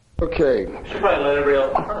Okay. You should probably let everybody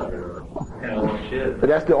else run her. But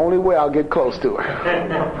that's the only way I'll get close to her.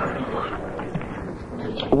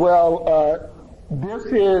 Well, this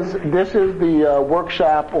is the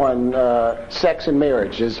workshop on sex and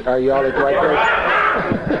marriage. Are y'all at the right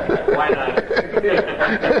place? Why not?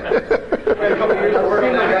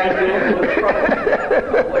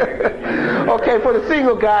 Okay, for the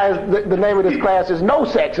single guys, the name of this class is No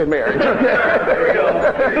Sex and Marriage. There we go.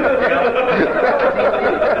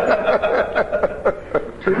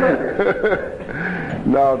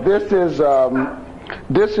 No,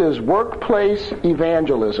 this is workplace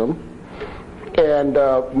evangelism, and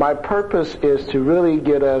my purpose is to really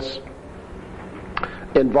get us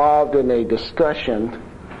involved in a discussion,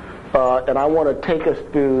 and I want to take us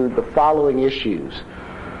through the following issues.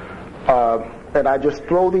 And I just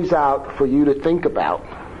throw these out for you to think about.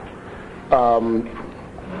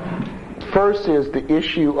 First is the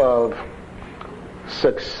issue of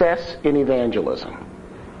success in evangelism.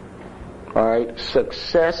 All right,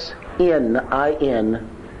 success in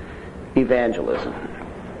evangelism.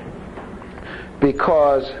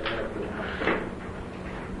 Because,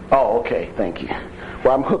 okay, thank you.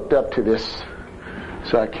 Well, I'm hooked up to this,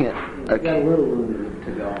 so I can't. Got a little room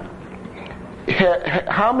to go.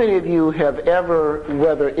 How many of you have ever,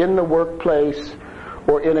 whether in the workplace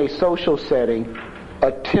or in a social setting,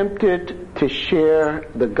 attempted to share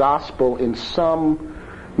the gospel in some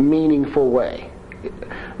meaningful way?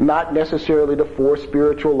 Not necessarily the four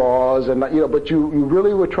spiritual laws, and but you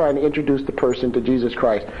really were trying to introduce the person to Jesus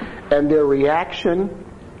Christ, and their reaction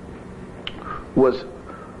was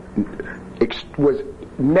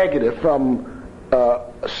negative, from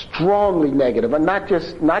strongly negative, and not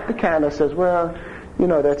the kind that says, well,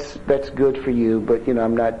 that's good for you, but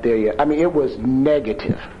I'm not there yet. I mean, it was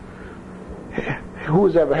negative.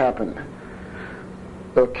 Who's ever happened?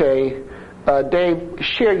 Okay. Dave,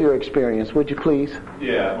 share your experience, would you please?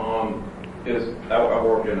 Yeah, I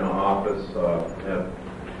work in an office, have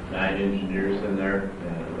 9 engineers in there,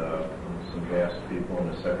 and some gas people and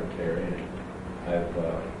a secretary. And I have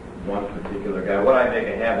one particular guy. What I make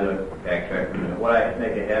a habit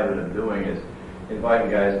of doing is inviting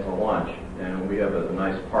guys to lunch, and we have a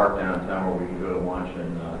nice park downtown where we can go to lunch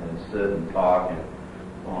and sit and talk. And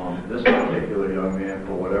this particular young man,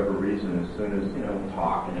 for whatever reason, as soon as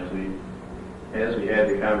talking, as we had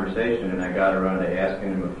the conversation, and I got around to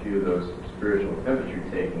asking him a few of those spiritual temperature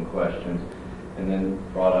taking questions, and then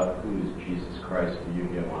brought up, who is Jesus Christ to you?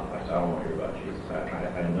 I said, I don't want to hear about Jesus. I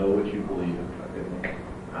know what you believe in.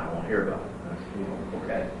 I don't want to hear about it. That's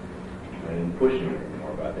okay. I didn't push him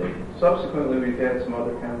anymore about that. Subsequently, we've had some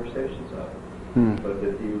other conversations of it, but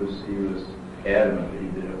that he was adamant that he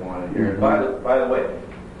didn't want to hear it. By the way,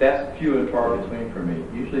 that's few and far between for me.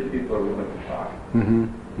 Usually, people are willing to talk.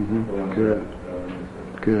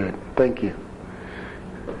 Good. Thank you.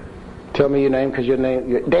 Tell me your name, because your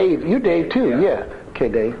name, Dave. You Dave too, yeah. Okay,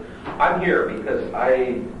 Dave. I'm here because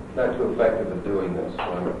I'm not too effective at doing this.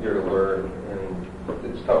 I'm here to learn, and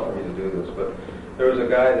it's tough for me to do this. But there was a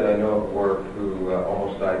guy that I know at work who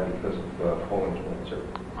almost died because of colon cancer.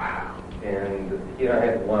 Wow. And he and I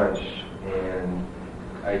had lunch, and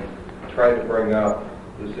I tried to bring up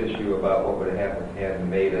this issue about what would have happened if he hadn't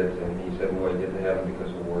made it, and he said, well, he didn't have it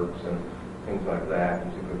because of works and things like that.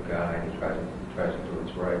 He's a good guy, and he tries to do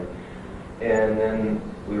what's right. And then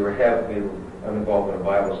I'm involved in a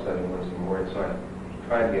Bible study Wednesday morning, so I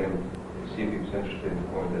tried to get him to see if he was interested in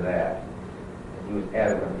going to that. And he was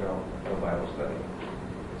adamant, no Bible study.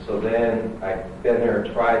 So then I've been there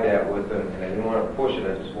and tried that with him, and I didn't want to push it.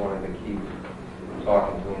 I just wanted to keep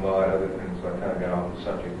talking to him about other things, so I kind of got off the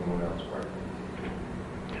subject and went elsewhere.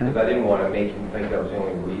 Because I didn't want to make him think that was the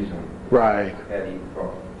only reason. Right. That he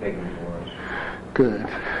taken me to lunch.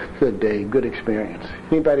 Good, Dave. Good experience.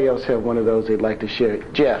 Anybody else have one of those they'd like to share?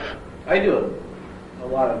 Jeff. I do a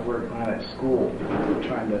lot of work when I'm at school,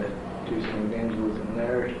 trying to do some evangelism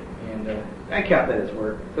there, and I count that as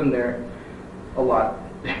work. I'm there a lot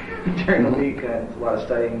during the week. It's a lot of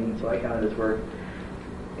studying, so I count it as work.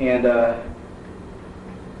 And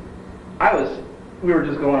we were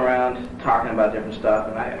just going around talking about different stuff,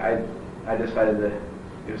 and I decided that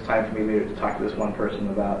it was time for me to talk to this one person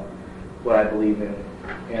about what I believe in,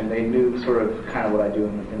 and they knew sort of kind of what I do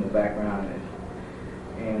in the background,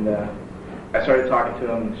 and I started talking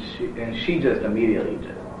to him, and she just immediately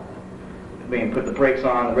put the brakes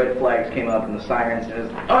on, the red flags came up, and the sirens,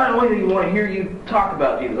 and I don't even want to hear you talk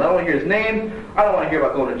about Jesus. I don't want to hear his name. I don't want to hear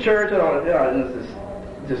about going to church. I don't want to,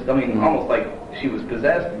 almost like she was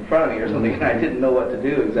possessed in front of me or something, and I didn't know what to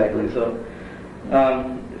do exactly. So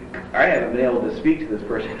I haven't been able to speak to this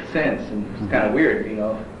person since, and it's kind of weird,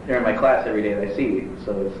 they're in my class every day that I see.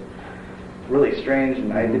 So it's really strange,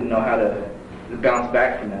 and I didn't know how to bounce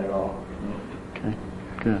back from that at all. Okay,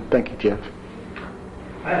 good. Thank you, Jeff.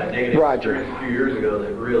 I had a negative Roger. experience a few years ago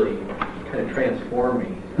that really kind of transformed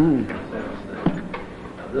me in the sense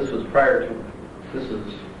that this was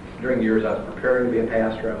during the years I was preparing to be a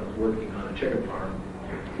pastor. I was working on a chicken farm.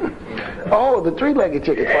 And, Oh, the three-legged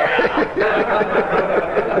chicken farm.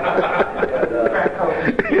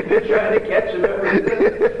 trying to catch him. I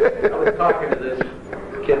was talking to this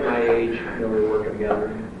kid my age, we were working together.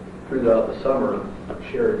 Throughout the summer,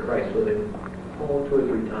 shared Christ with him 2 or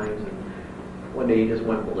 3 times. And one day he just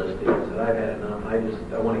went ballistic and said, I've had enough. I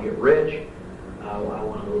want to get rich. I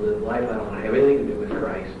want to live life. I don't want to have anything to do with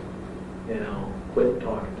Christ. Quit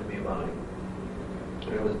talking to me about him.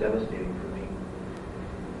 And it was devastating for me.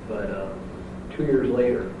 But 2 years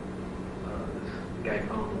later, this guy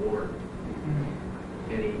found the Lord.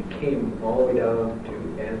 And he came all the way down to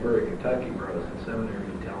Asbury, Kentucky, where I was in seminary,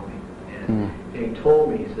 to tell me. And he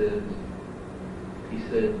told me, he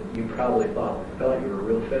said, you probably thought you were a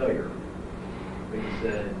real failure. But he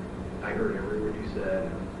said, I heard every word you said.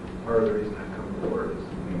 And part of the reason I've come to the Lord is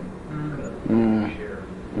because you share.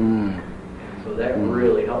 And so that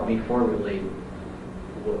really helped me formulate,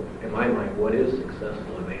 in my mind, what is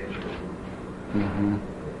successful evangelism.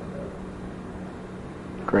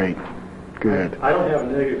 Great. Good. I don't have a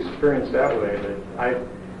negative experience that way, but I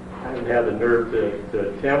haven't had the nerve to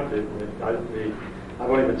attempt it. I've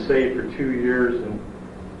only been saved for 2 years,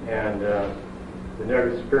 and the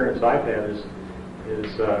negative experience I've had is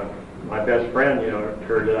my best friend,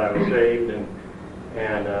 heard that I was saved and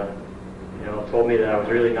told me that I was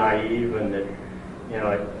really naive and that,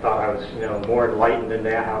 I thought I was, more enlightened than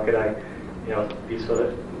that. How could I,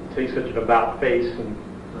 take such an about face and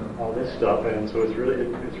all this stuff? And so it's really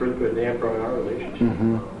put a damper on our relationship.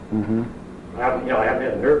 I haven't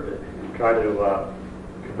had the nerve to try to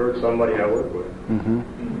convert somebody I work with.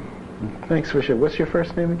 Thanks for sharing. What's your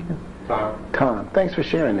first name again? Tom. Tom. Thanks for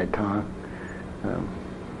sharing that, Tom.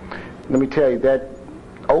 Let me tell you, that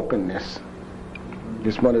openness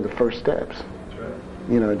is one of the first steps. That's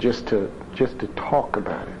right. Just to talk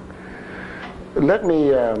about it. Let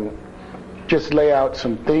me just lay out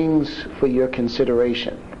some things for your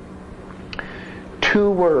consideration. 2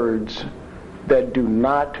 words that do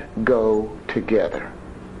not go together.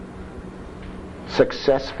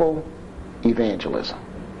 Successful evangelism.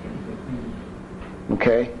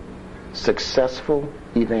 Okay? Successful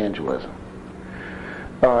evangelism.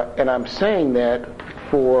 And I'm saying that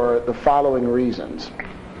for the following reasons.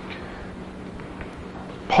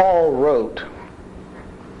 Paul wrote,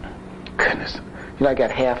 goodness, I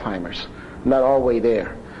got halfheimers. I'm not all the way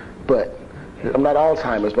there, but I'm not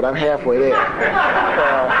Alzheimer's, but I'm halfway there.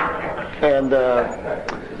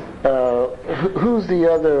 Who's the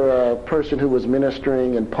other person who was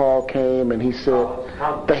ministering and Paul came and he said,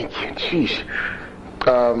 thank you, jeez.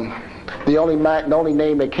 The only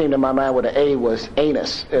name that came to my mind with an A was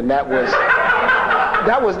Anus, and that was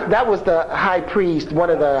the high priest, one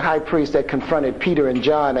of the high priests that confronted Peter and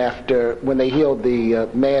John when they healed the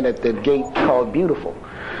man at the gate called Beautiful.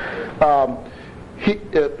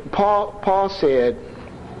 Paul said,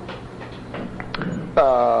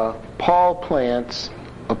 Paul plants,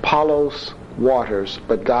 Apollos waters,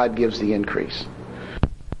 but God gives the increase.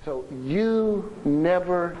 So you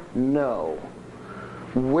never know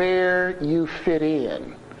where you fit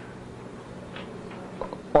in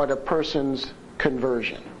on a person's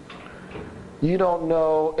conversion. You don't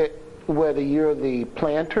know whether you're the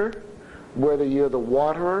planter, whether you're the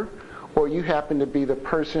waterer, or you happen to be the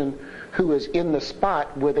person who is in the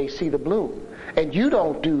spot where they see the bloom. And you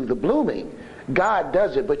don't do the blooming. God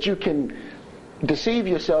does it, but you can deceive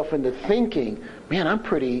yourself into thinking, man, I'm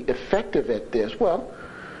pretty effective at this. Well,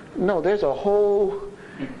 no, there's a whole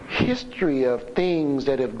history of things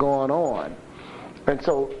that have gone on. And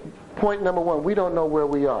so, point number 1, we don't know where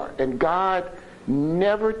we are. And God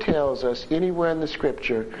never tells us anywhere in the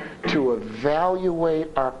Scripture to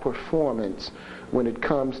evaluate our performance when it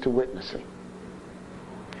comes to witnessing.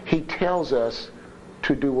 He tells us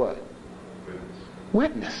to do what?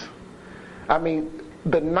 Witness. I mean,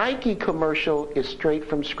 the Nike commercial is straight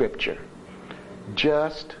from Scripture.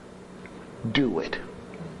 Just do it.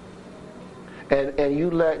 And you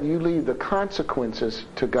leave the consequences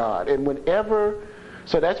to God. And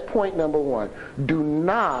so that's point number 1. Do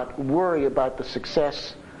not worry about the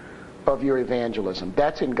success of your evangelism.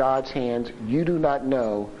 That's in God's hands. You do not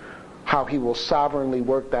know how He will sovereignly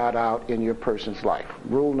work that out in your person's life.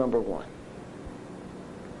 Rule number 1.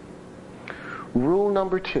 Rule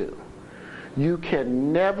number 2. You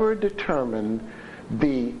can never determine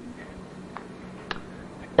the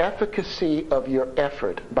efficacy of your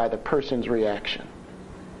effort by the person's reaction.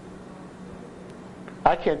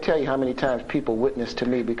 I can't tell you how many times people witnessed to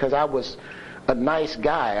me because I was a nice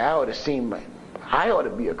guy. I ought to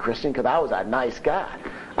be a Christian because I was a nice guy.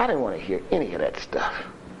 I didn't want to hear any of that stuff.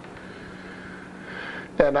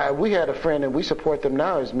 And we had a friend, and we support them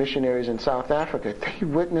now as missionaries in South Africa. They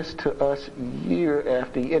witnessed to us year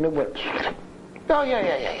after year, and it went, oh,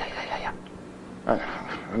 yeah.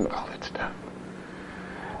 I know all that stuff.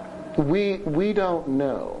 We don't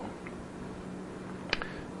know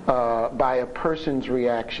by a person's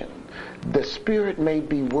reaction. The Spirit may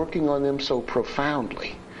be working on them so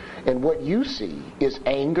profoundly, and what you see is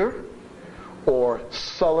anger or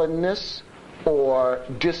sullenness or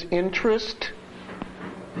disinterest.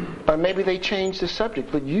 Or maybe they change the subject,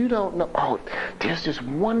 but you don't know. Oh, there's this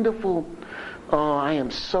wonderful, I am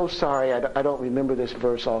so sorry, I don't remember this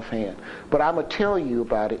verse offhand. But I'm going to tell you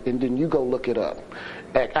about it, and then you go look it up.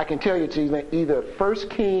 I can tell you it's either 1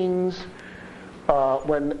 Kings,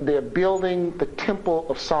 when they're building the Temple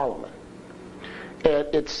of Solomon. And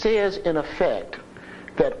it says, in effect,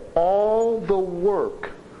 that all the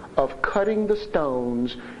work of cutting the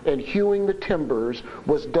stones and hewing the timbers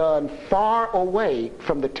was done far away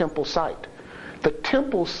from the temple site. The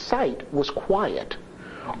temple site was quiet.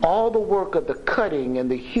 All the work of the cutting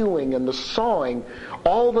and the hewing and the sawing,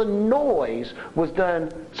 all the noise was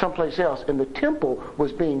done someplace else, and the temple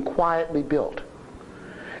was being quietly built.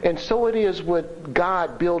 And so it is with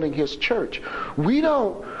God building His church. We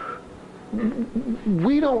don't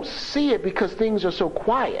see it because things are so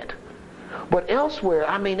quiet. But elsewhere,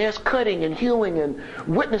 there's cutting and hewing and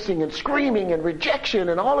witnessing and screaming and rejection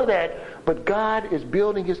and all of that. But God is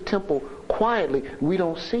building His temple quietly. We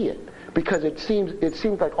don't see it because it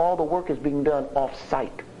seems like all the work is being done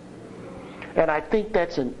off-site. And I think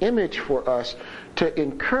that's an image for us to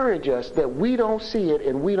encourage us that we don't see it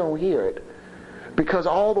and we don't hear it because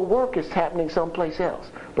all the work is happening someplace else.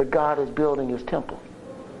 But God is building His temple.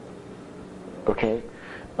 Okay?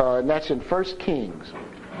 And that's in 1 Kings.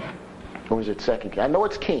 Or is it 2 Kings? I know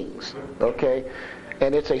it's Kings. Okay?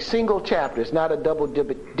 And it's a single chapter. It's not a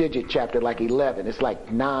double-digit chapter like 11. It's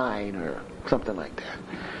like 9 or something like that.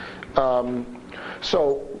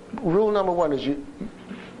 So rule number 1 is you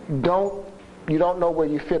don't know where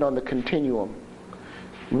you fit on the continuum.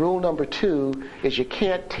 Rule number 2 is you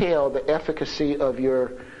can't tell the efficacy of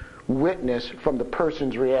your witness from the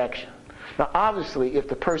person's reaction. Now, obviously, if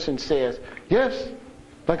the person says, yes,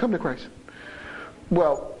 I come to Christ,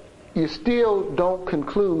 well, you still don't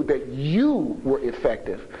conclude that you were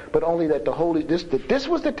effective, but only that this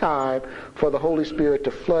was the time for the Holy Spirit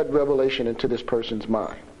to flood revelation into this person's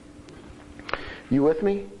mind. You with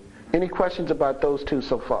me? Any questions about those two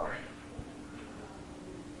so far?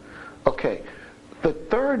 Okay. The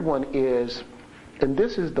third one is, and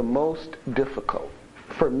this is the most difficult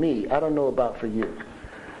for me, I don't know about for you,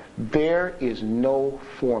 there is no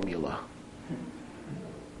formula.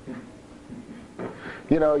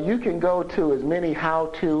 You can go to as many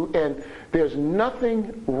how-to, and there's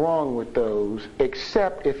nothing wrong with those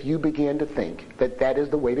except if you begin to think that that is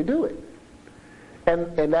the way to do it.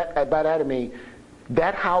 And that, by that I mean,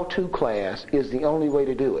 that how-to class is the only way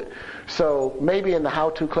to do it. So maybe in the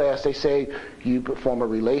how-to class they say you form a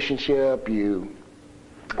relationship, you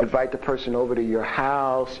invite the person over to your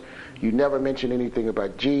house, you never mention anything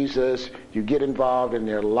about Jesus, you get involved in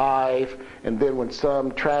their life, and then when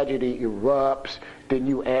some tragedy erupts, then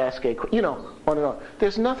you ask on and on.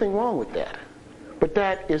 There's nothing wrong with that. But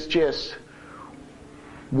that is just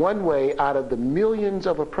one way out of the millions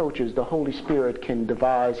of approaches the Holy Spirit can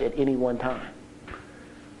devise at any one time.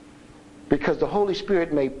 Because the Holy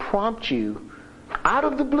Spirit may prompt you out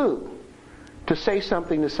of the blue to say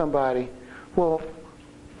something to somebody, well,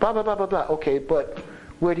 blah, blah, blah, blah, blah. Okay, but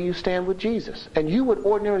where do you stand with Jesus? And you would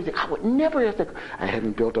ordinarily think, I would never ask that. I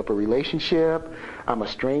haven't built up a relationship. I'm a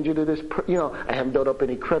stranger to this. I haven't built up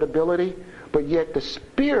any credibility. But yet the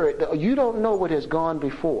Spirit, you don't know what has gone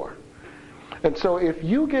before. And so if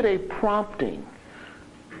you get a prompting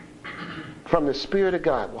from the Spirit of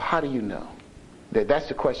God, well, how do you know? That's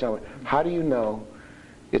the question. How do you know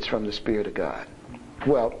it's from the Spirit of God?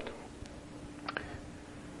 Well,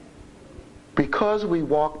 because we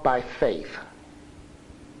walk by faith.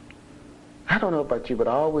 I don't know about you, but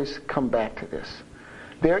I always come back to this.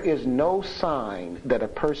 There is no sign that a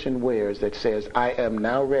person wears that says, I am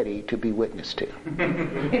now ready to be witnessed to.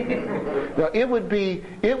 Now, it would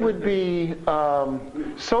be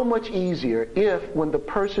so much easier if, when the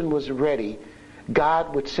person was ready,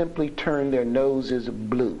 God would simply turn their noses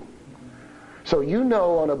blue. So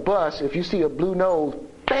on a bus, if you see a blue nose,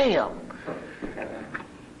 bam!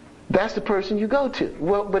 that's the person you go to.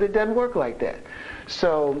 Well, but it doesn't work like that.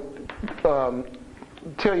 So,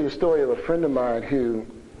 tell you the story of a friend of mine who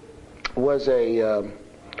was a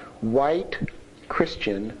white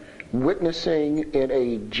Christian witnessing in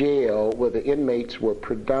a jail where the inmates were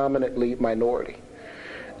predominantly minority.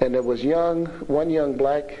 And there was one young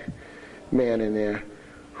black man in there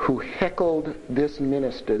who heckled this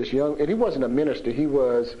minister, and he wasn't a minister, he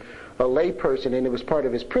was a lay person, and it was part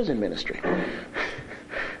of his prison ministry.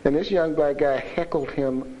 And this young black guy heckled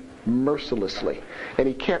him mercilessly. And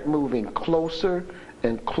he kept moving closer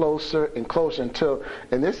and closer and closer until,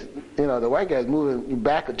 and this, the white guy's moving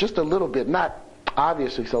back just a little bit, not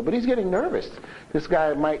obviously so, but he's getting nervous. This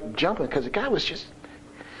guy might jump him because the guy was just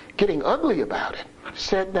getting ugly about it.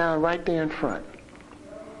 Sat down right there in front.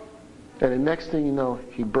 And the next thing you know,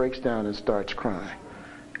 he breaks down and starts crying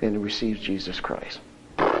and he receives Jesus Christ.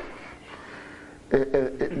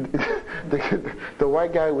 The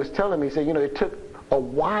white guy was telling me, he said, it took a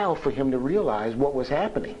while for him to realize what was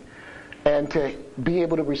happening and to be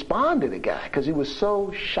able to respond to the guy because he was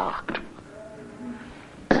so shocked.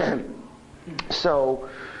 So,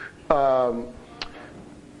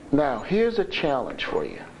 now here's a challenge for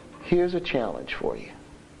you.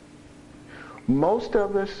 Most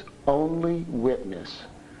of us only witness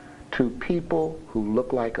to people who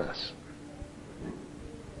look like us.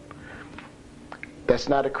 That's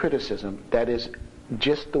not a criticism. That is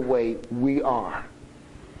just the way we are.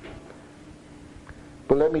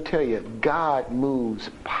 But let me tell you, God moves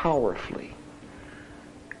powerfully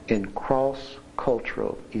in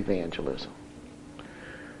cross-cultural evangelism.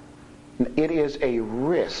 It is a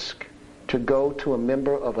risk to go to a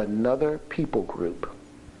member of another people group,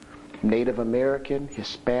 Native American,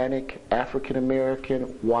 Hispanic, African American,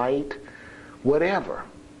 white, whatever,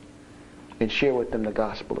 and share with them the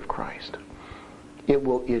gospel of Christ. It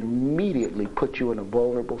will immediately put you in a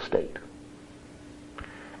vulnerable state.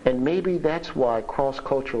 And maybe that's why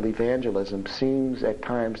cross-cultural evangelism seems at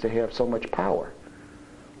times to have so much power.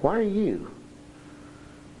 Why are you,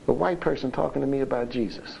 a white person, talking to me about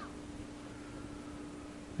Jesus?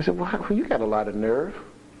 I said, well, you got a lot of nerve.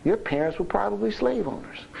 Your parents were probably slave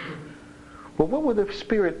owners. Well, what will the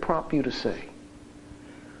Spirit prompt you to say?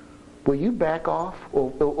 Will you back off, or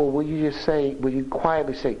will you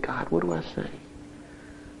quietly say, God, what do I say?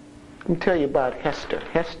 Let me tell you about Hester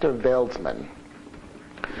Veldsman.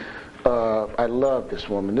 I love this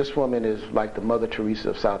woman. This woman is like the Mother Teresa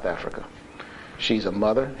of South Africa. She's a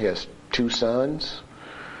mother, has 2 sons,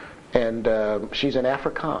 and she's an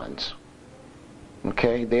Afrikaans.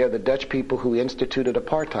 Okay, they are the Dutch people who instituted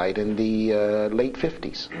apartheid in the late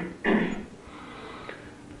 50s.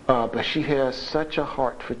 But she has such a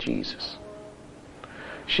heart for Jesus.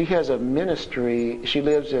 She has a ministry. She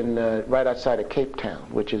lives in right outside of Cape Town,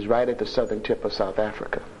 which is right at the southern tip of South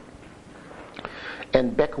Africa.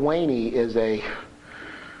 And Bekwene is a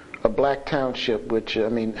black township, which they're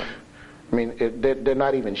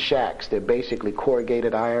not even shacks. They're basically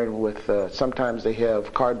corrugated iron with. Sometimes they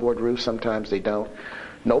have cardboard roofs, sometimes they don't.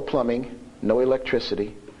 No plumbing, no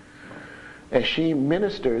electricity. And she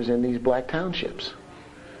ministers in these black townships.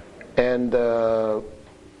 And the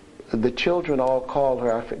children all call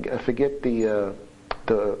her, I forget the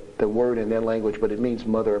word in their language, but it means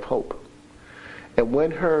Mother of Hope. And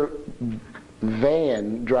when her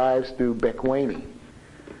van drives through Bekwene,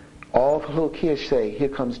 all the little kids say, here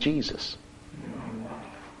comes Jesus.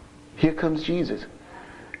 Here comes Jesus.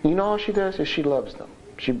 You know all she does is she loves them.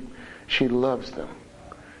 She loves them.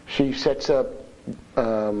 She sets up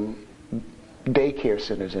daycare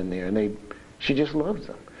centers in there, and she just loves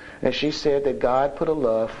them. And she said that God put a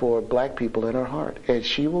love for black people in her heart. And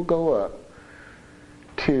she will go up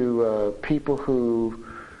to people who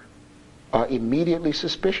are immediately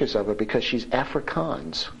suspicious of her because she's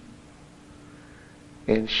Afrikaans.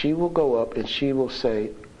 And she will go up and she will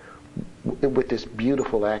say, with this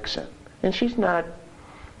beautiful accent. And she's not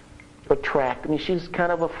attractive. She's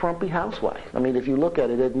kind of a frumpy housewife. If you look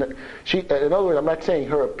at it, in other words, I'm not saying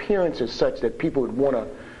her appearance is such that people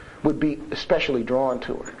would be especially drawn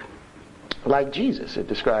to her. Like Jesus, it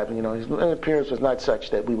describes, his appearance was not such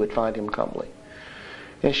that we would find him comely.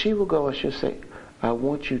 And she will go and she'll say, I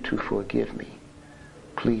want you to forgive me,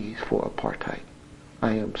 please, for apartheid.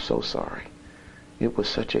 I am so sorry. It was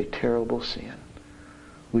such a terrible sin.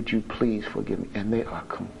 Would you please forgive me? And they are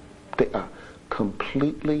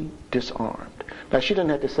completely disarmed. Now, she doesn't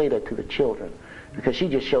have to say that to the children because she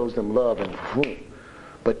just shows them love and boom.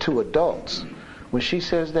 But to adults, when she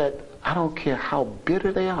says that, I don't care how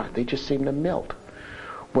bitter they are, they just seem to melt.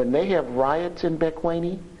 When they have riots in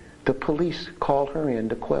Bekwene, the police call her in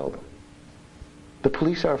to quell them. The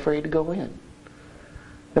police are afraid to go in.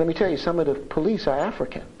 And let me tell you, some of the police are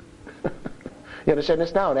African. You understand?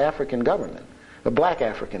 It's now an African government, a black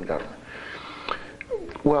African government.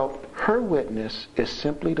 Well, her witness is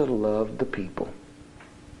simply to love the people.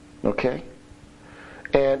 Okay?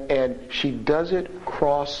 And she does it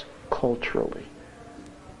cross-culturally.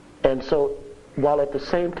 And so, while at the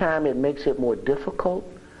same time it makes it more difficult,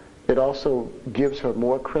 it also gives her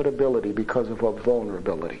more credibility because of her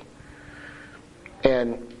vulnerability.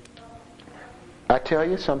 And I tell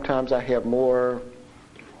you, sometimes I have more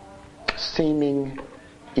seeming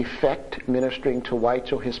effect ministering to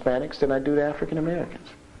whites or Hispanics than I do to African Americans.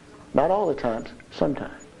 Not all the times,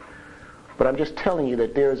 sometimes. But I'm just telling you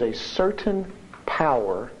that there's a certain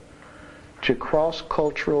power to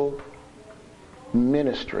cross-cultural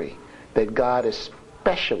ministry that God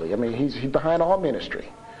especially, he's behind all ministry.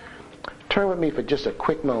 Turn with me for just a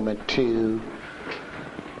quick moment to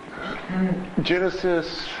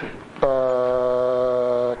Genesis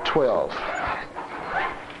 12.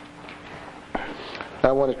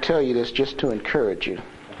 I want to tell you this just to encourage you.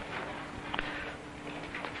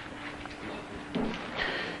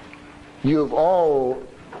 You have all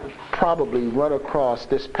probably run across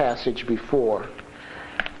this passage before.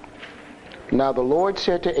 Now the Lord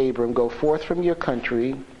said to Abram, go forth from your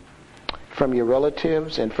country, from your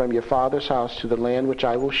relatives, and from your father's house to the land which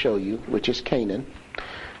I will show you, which is Canaan,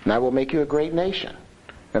 and I will make you a great nation,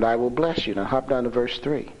 and I will bless you. Now hop down to verse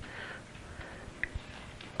 3.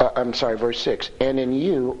 Verse 6. And in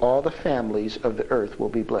you all the families of the earth will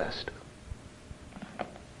be blessed.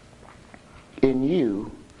 In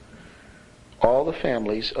you all the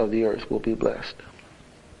families of the earth will be blessed.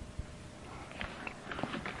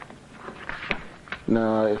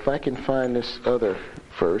 Now, if I can find this other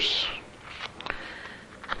verse,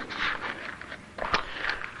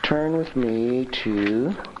 turn with me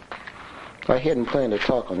to, I hadn't planned to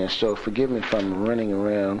talk on this, so forgive me if I'm running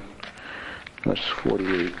around. That's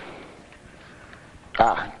 48.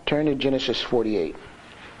 Turn to Genesis 48.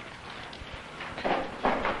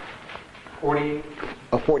 48?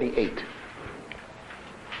 48.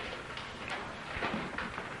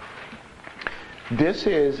 This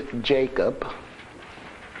is Jacob,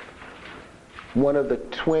 one of the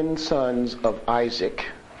twin sons of Isaac,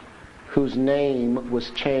 whose name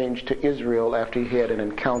was changed to Israel after he had an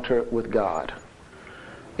encounter with God.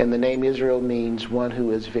 And the name Israel means one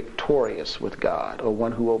who is victorious with God, or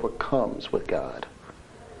one who overcomes with God.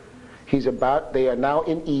 They are now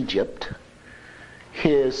in Egypt.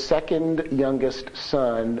 His second youngest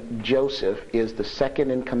son, Joseph, is the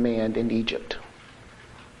second in command in Egypt.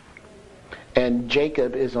 And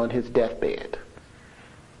Jacob is on his deathbed.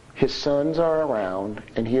 His sons are around,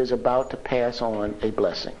 and he is about to pass on a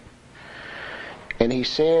blessing. And he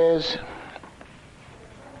says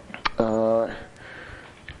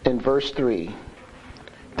in verse 3,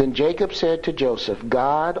 then Jacob said to Joseph,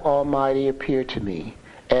 God Almighty appeared to me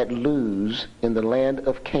at Luz in the land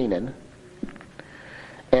of Canaan,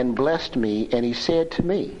 and blessed me, and he said to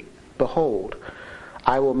me, behold,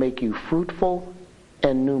 I will make you fruitful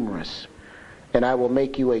and numerous, and I will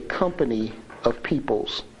make you a company of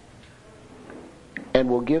peoples, and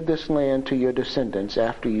will give this land to your descendants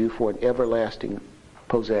after you for an everlasting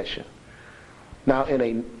possession. Now,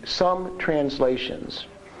 in some translations,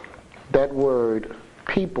 that word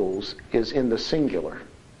peoples is in the singular.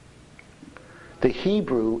 The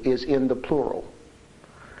Hebrew is in the plural.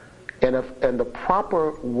 And the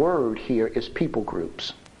proper word here is people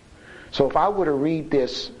groups. So if I were to read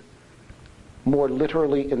this more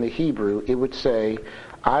literally in the Hebrew, it would say,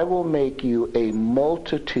 I will make you a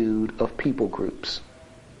multitude of people groups.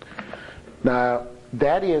 Now,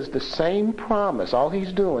 that is the same promise. All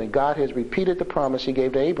he's doing, God has repeated the promise he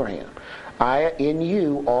gave to Abraham. In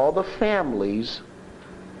you, all the families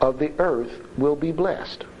of the earth will be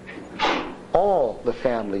blessed. All the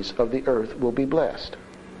families of the earth will be blessed.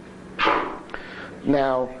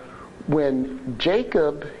 Now, when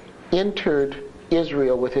Jacob entered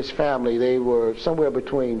Israel with his family, they were somewhere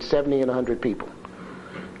between 70 and 100 people.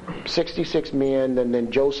 66 men, and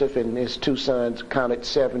then Joseph and his two sons counted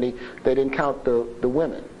 70. They didn't count the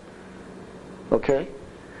women. Okay?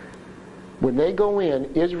 When they go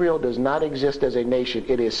in, Israel does not exist as a nation.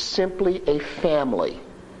 It is simply a family.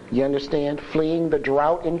 You understand? Fleeing the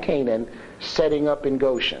drought in Canaan, setting up in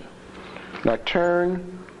Goshen. Now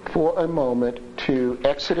turn for a moment to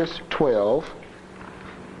Exodus 12.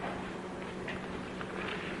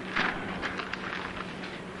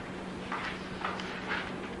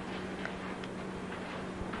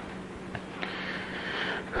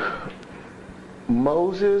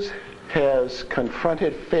 Moses has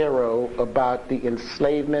confronted Pharaoh about the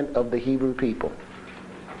enslavement of the Hebrew people.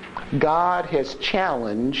 God has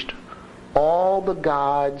challenged all the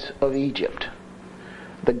gods of Egypt.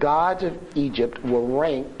 The gods of Egypt were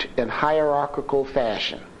ranked in hierarchical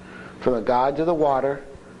fashion, from the gods of the water,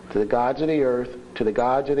 to the gods of the earth, to the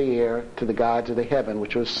gods of the air, to the gods of the heaven,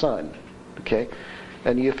 which was sun. Okay?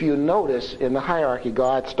 And if you notice in the hierarchy,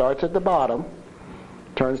 God starts at the bottom,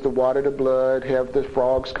 turns the water to blood, have the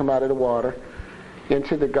frogs come out of the water,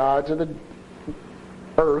 into the gods of the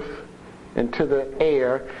earth, into the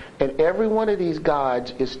air, and every one of these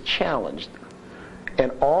gods is challenged.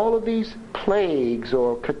 And all of these plagues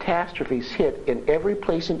or catastrophes hit in every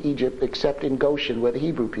place in Egypt except in Goshen, where the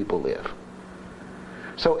Hebrew people live.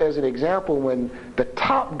 So as an example, when the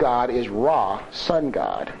top god is Ra, sun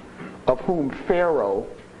god, of whom Pharaoh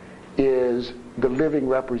is the living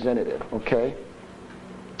representative, okay?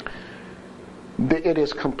 It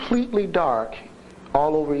is completely dark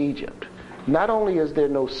all over Egypt. Not only is there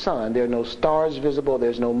no sun, there are no stars visible,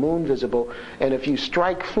 there's no moon visible, and if you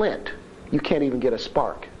strike flint, you can't even get a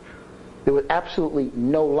spark. There was absolutely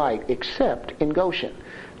no light except in Goshen.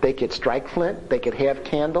 They could strike flint, they could have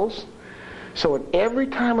candles. So in every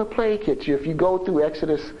time a plague hits you, if you go through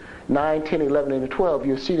Exodus 9, 10, 11, and 12,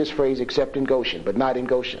 you'll see this phrase, except in Goshen, but not in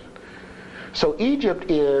Goshen. So Egypt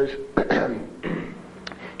is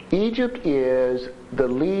the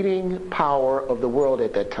leading power of the world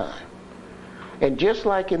at that time. And just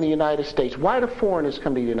like in the United States, why do foreigners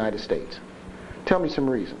come to the United States? Tell me some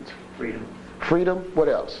reasons. Freedom. Freedom, what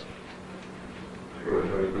else?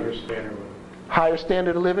 Higher standard. Higher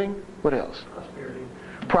standard of living, what else? Prosperity.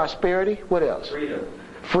 Prosperity, what else? Freedom.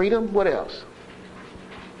 Freedom, what else?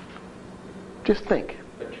 Just think.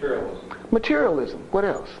 Materialism. Materialism, what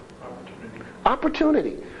else?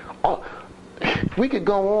 Opportunity. Oh, we could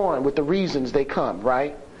go on with the reasons they come,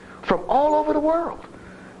 right? From all over the world.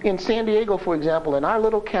 In San Diego, for example, in our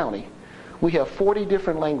little county, we have 40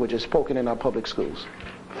 different languages spoken in our public schools.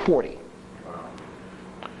 40.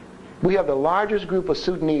 We have the largest group of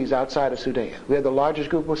Sudanese outside of Sudan. We have the largest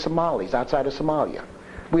group of Somalis outside of Somalia.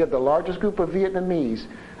 We have the largest group of Vietnamese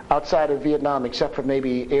outside of Vietnam, except for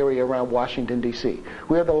maybe area around Washington, D.C.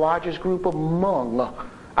 We have the largest group of Hmong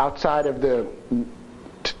outside of the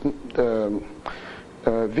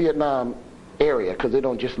Vietnam area, because they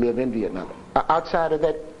don't just live in Vietnam. Outside of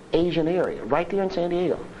that Asian area, right there in San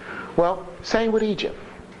Diego. Well, same with Egypt.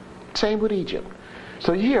 Same with Egypt.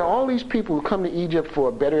 So you hear all these people who come to Egypt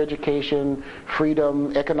for better education,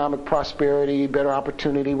 freedom, economic prosperity, better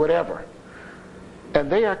opportunity, whatever.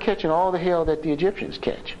 And they are catching all the hell that the Egyptians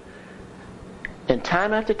catch. And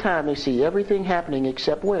time after time they see everything happening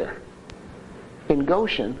except where? In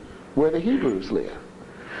Goshen, where the Hebrews live.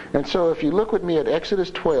 And so if you look with me at Exodus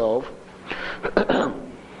 12,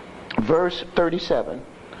 verse 37,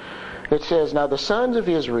 it says, "Now the sons of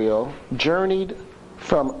Israel journeyed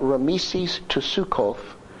from Rameses to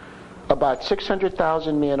Sukkoth, about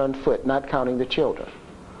 600,000 men on foot, not counting the children.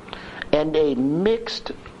 And a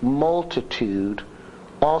mixed multitude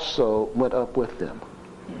also went up with them."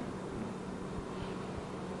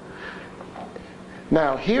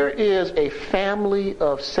 Now here is a family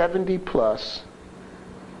of 70 plus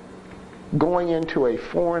going into a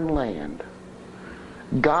foreign land.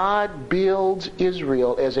 God builds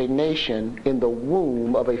Israel as a nation in the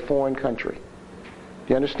womb of a foreign country. Do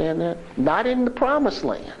you understand that? Not in the promised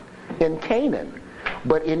land, in Canaan,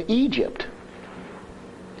 but in Egypt.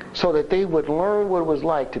 So that they would learn what it was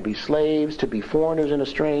like to be slaves, to be foreigners in a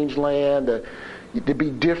strange land, to be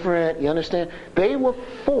different, you understand? They were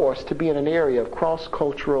forced to be in an area of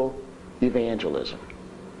cross-cultural evangelism.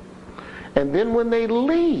 And then when they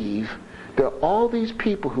leave, there are all these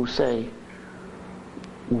people who say,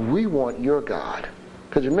 "We want your God."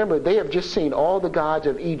 Because remember, they have just seen all the gods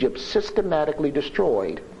of Egypt systematically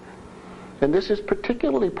destroyed. And this is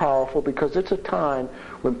particularly powerful because it's a time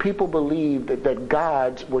when people believed that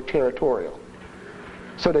gods were territorial.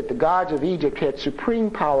 So that the gods of Egypt had supreme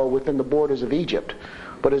power within the borders of Egypt.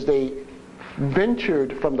 But as they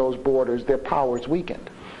ventured from those borders, their powers weakened.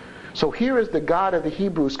 So here is the God of the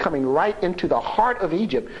Hebrews coming right into the heart of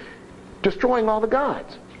Egypt, destroying all the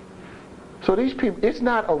gods. So these people, it's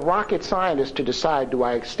not a rocket scientist to decide, do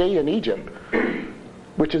I stay in Egypt,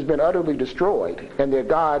 which has been utterly destroyed, and their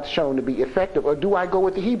gods shown to be effective, or do I go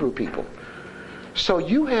with the Hebrew people? So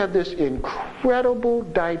you have this incredible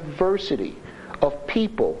diversity of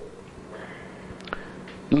people.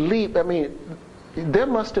 There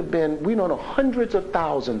must have been, we don't know, hundreds of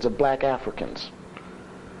thousands of black Africans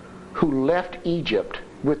who left Egypt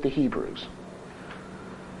with the Hebrews.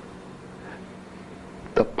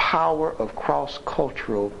 The power of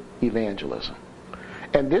cross-cultural evangelism.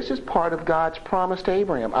 And this is part of God's promise to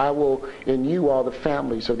Abraham. I will, in you all the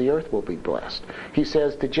families of the earth will be blessed. He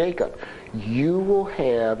says to Jacob, you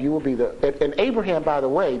will be and Abraham, by the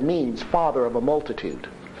way, means father of a multitude.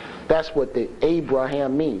 That's what the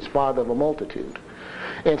Abraham means, father of a multitude.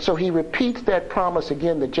 And so he repeats that promise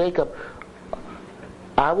again to Jacob.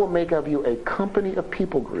 I will make of you a company of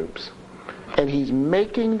people groups. And he's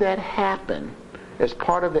making that happen as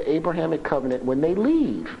part of the Abrahamic covenant when they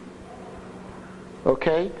leave.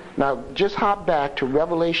 Okay? Now, just hop back to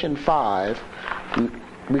Revelation 5.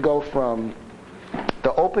 We go from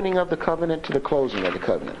the opening of the covenant to the closing of the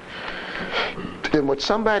covenant. Then would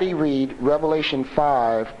somebody read Revelation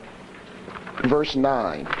 5, verse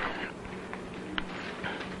 9?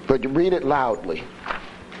 But read it loudly.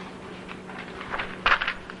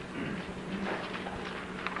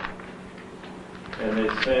 And they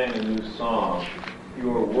sang a new song.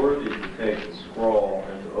 You are worthy to take the scroll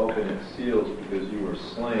and to open its seals because you were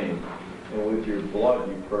slain. And with your blood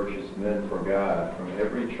you purchased men for God from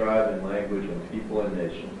every tribe and language and people and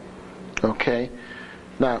nation. Okay.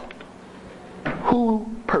 Now, who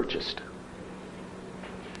purchased?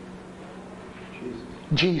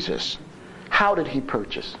 Jesus. How did he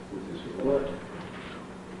purchase? With his blood.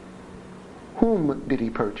 Whom did he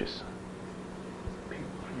purchase? People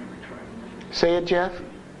from every tribe and language. Say it, Jeff.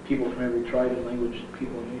 People from every tribe and language,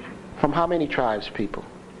 people and nation. From how many tribes, people?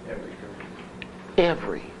 Every.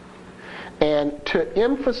 Every. And to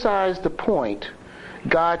emphasize the point,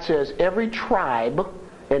 God says every tribe,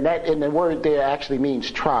 and that in the word there actually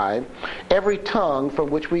means tribe, every tongue from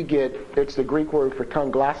which we get, it's the Greek word for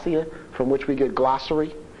tongue, glossia, from which we get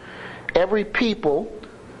glossary, every people,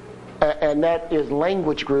 and that is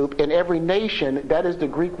language group, and every nation, that is the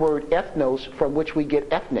Greek word ethnos, from which we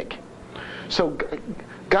get ethnic. So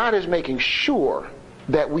God is making sure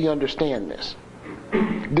that we understand this.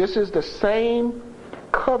 This is the same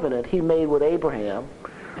covenant he made with Abraham,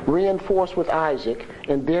 reinforced with Isaac,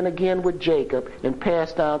 and then again with Jacob, and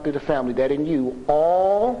passed down through the family, that in you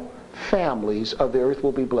all families of the earth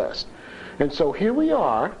will be blessed. And so here we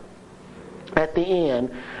are at the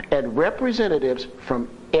end, and representatives from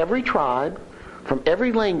every tribe, from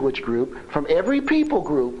every language group, from every people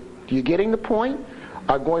group, you getting the point,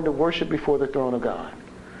 are going to worship before the throne of God.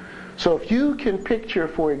 So if you can picture,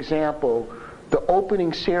 for example, the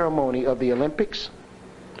opening ceremony of the Olympics,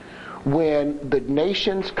 when the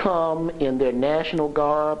nations come in their national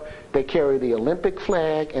garb, they carry the Olympic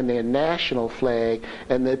flag and their national flag,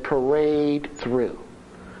 and they parade through.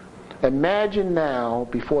 Imagine now,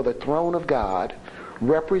 before the throne of God,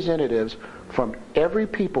 representatives from every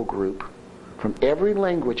people group, from every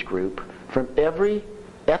language group, from every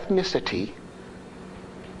ethnicity,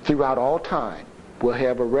 throughout all time, will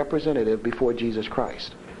have a representative before Jesus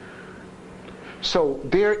Christ. So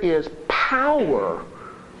there is power.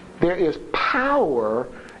 There is power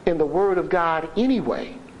in the Word of God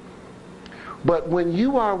anyway. But when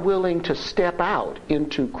you are willing to step out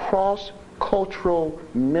into cross-cultural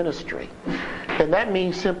ministry, and that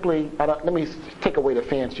means simply, let me take away the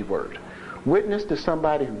fancy word, witness to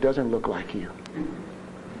somebody who doesn't look like you.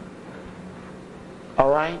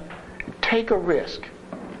 All right? Take a risk.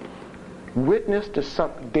 Witness to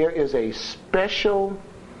there is a special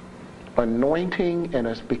anointing,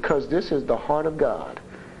 and because this is the heart of God,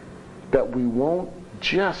 that we won't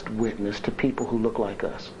just witness to people who look like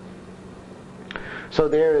us. So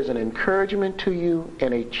there is an encouragement to you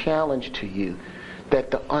and a challenge to you that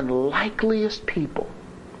the unlikeliest people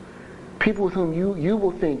with whom you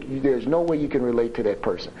will think there's no way you can relate to that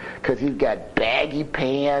person because he's got baggy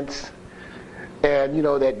pants and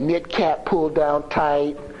that knit cap pulled down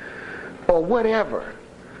tight or whatever.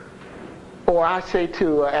 Or I say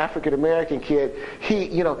to an African American kid,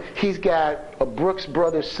 he's got a Brooks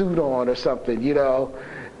Brothers suit on or something,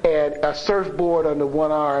 and a surfboard under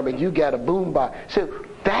one arm, and you got a boombox. So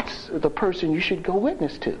that's the person you should go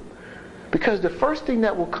witness to, because the first thing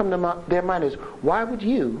that will come to their mind is, why would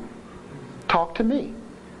you talk to me?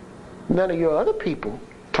 None of your other people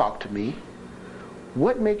talk to me.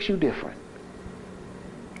 What makes you different?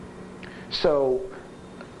 So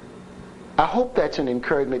I hope that's an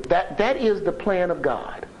encouragement. That is the plan of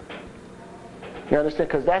God. You understand?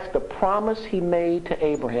 Because that's the promise he made to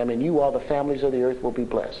Abraham, and you all the families of the earth will be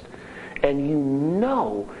blessed. And you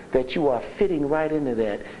know that you are fitting right into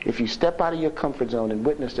that if you step out of your comfort zone and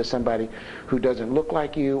witness to somebody who doesn't look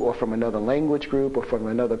like you, or from another language group, or from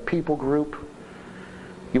another people group.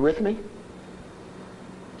 You with me?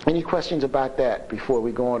 Any questions about that before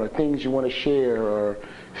we go on, or things you want to share, or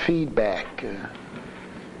feedback?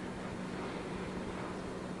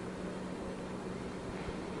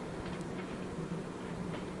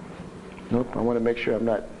 Nope, I want to make sure I'm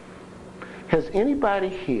not. Has anybody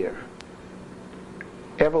here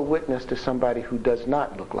ever witnessed to somebody who does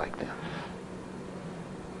not look like them?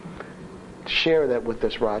 Share that with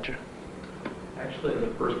us, Roger. Actually,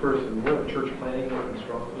 the first person, we're a church planting in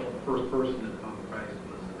Strasbourg. The first person that found Christ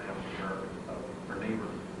was an African our neighbor.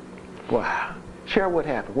 Wow. Share what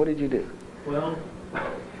happened. What did you do? Well,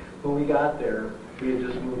 when we got there, we had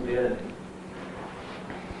just moved in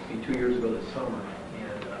 2 years ago this summer,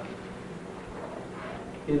 and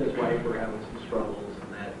he and his wife were having some struggles,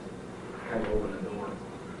 and that kind of opened the door.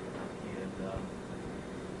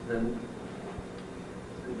 And then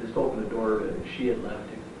it just opened the door that she had left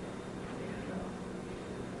him.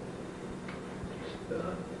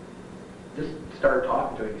 Just started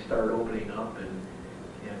talking to him. He started opening up, and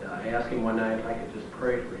I asked him one night if I could just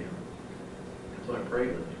pray for him. And so I prayed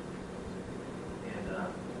with him, and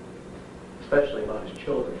especially about his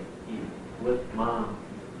children. With mom,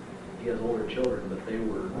 he has older children, but they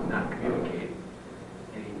were not communicating,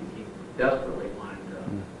 and he desperately wanted to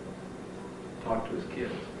talk to his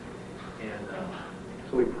kids. And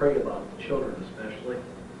so we prayed about the children especially,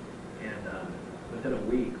 and within a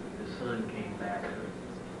week, his son came back to him.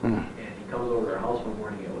 And he comes over to our house one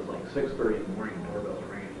morning. It was like 6:30 in the morning. The doorbell's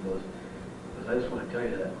ringing. He goes, I just want to tell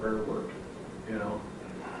you that prayer worked, you know.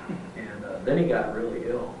 And then he got really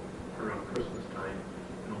ill around Christmas time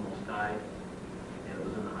and almost died. And it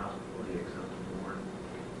was in the hospital. He accepted the Lord.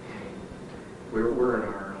 We're in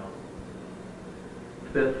our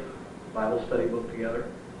 5th Bible study book together.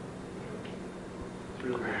 It's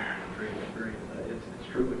really been a great experience. It's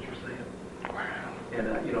true what you're saying.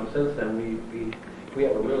 And you know, since then we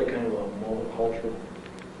have a really kind of a multicultural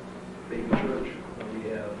baby church. We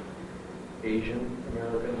have Asian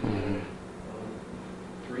Americans,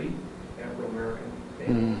 3 Afro-American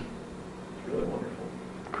families. It's really wonderful.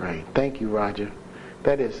 Great. Thank you, Roger.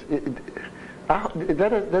 That is,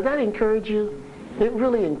 does that encourage you? It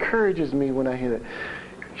really encourages me when I hear that.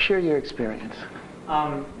 Share your experience.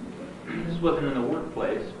 This wasn't in the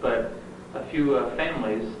workplace, but a few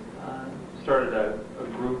families started a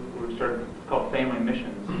group we started called Family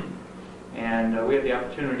Missions, and we had the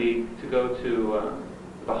opportunity to go to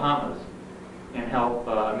the Bahamas and help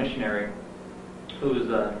a missionary who was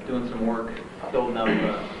doing some work building up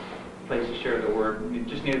a place to share the word. We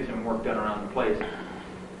just needed some work done around the place,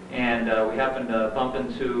 and we happened to bump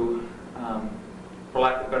into, for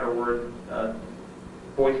lack of a better word,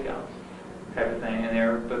 Boy Scouts type of thing, and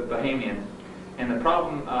they're Bahamians. And the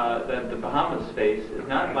problem that the Bahamas face is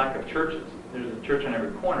not lack of churches. There's a church on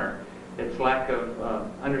every corner. It's lack of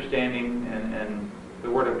understanding and the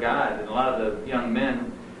Word of God. And a lot of the young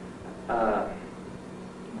men, the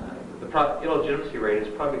illegitimacy rate is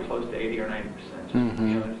probably close to 80 or 90%. Mm-hmm.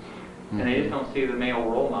 You know, and they just don't see the male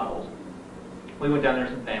role models. We went down there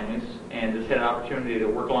with some families and just had an opportunity to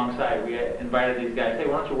work alongside. We invited these guys, hey,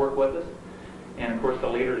 why don't you work with us? And of course the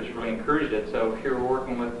leaders really encouraged it. So here we're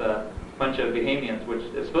working with a bunch of Bahamians, which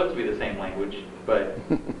is supposed to be the same language, but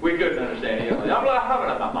we couldn't understand it.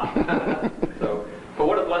 So, but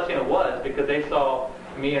what a blessing it was, because they saw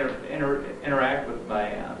me interact with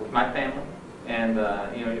my family, and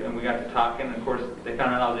you know, and we got to talking. And of course, they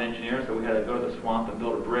found out I was an engineer, so we had to go to the swamp and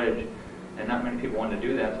build a bridge, and not many people wanted to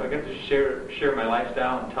do that. So I got to share my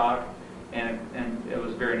lifestyle and talk, and it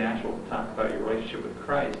was very natural to talk about your relationship with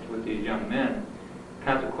Christ with these young men.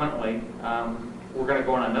 Consequently, we're going to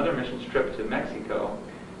go on another missions trip to Mexico,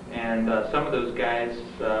 and some of those guys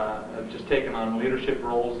have just taken on leadership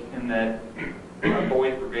roles in that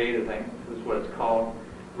Boys Brigade, I think is what it's called,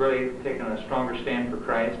 really taking a stronger stand for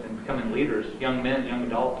Christ and becoming leaders, young men, young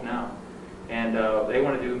adults now, and they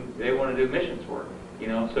want to do missions work, you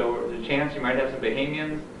know. So there's a chance you might have some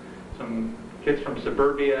Bahamians, some kids from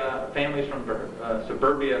suburbia, families from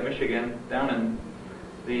suburbia, Michigan, down in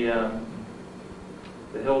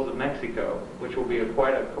the hills of Mexico, which will be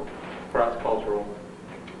quite a cross-cultural.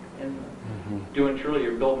 And doing truly,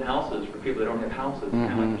 you're building houses for people that don't have houses,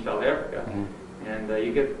 kind of like in South Africa. And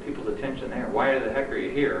you get people's attention there. Why the heck are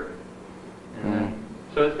you here? And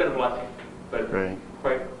so it's been a blessing, but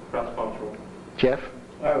quite cross-cultural. Jeff?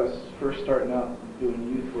 I was first starting out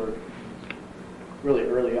doing youth work really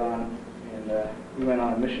early on, and we went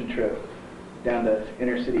on a mission trip down to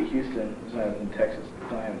inner city Houston. I was in Texas at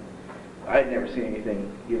the time. I had never seen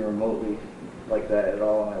anything even remotely like that at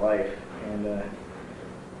all in my life, and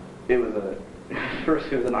it was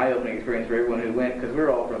an eye-opening experience for everyone who went, because we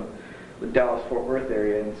were all from the Dallas-Fort Worth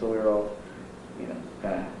area, and so we were all, you know,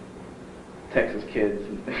 kind of Texas kids,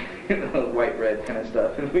 and you know, white bread kind of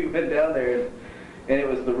stuff. And we went down there, and it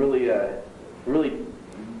was the really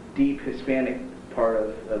deep Hispanic part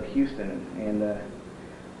of Houston, and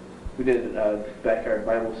we did backyard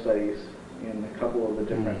Bible studies in a couple of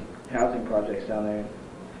the different housing projects down there.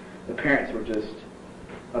 The parents were just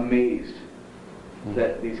amazed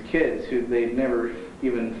that these kids who they'd never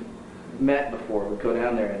even met before would go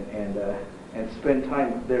down there and spend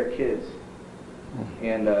time with their kids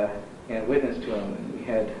and witness to them.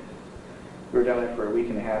 And we were down there for a week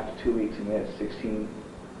and a half to 2 weeks, and we had 16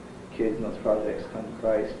 kids in those projects come to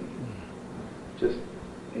Christ. And just,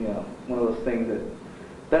 one of those things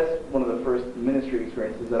that's one of the first ministry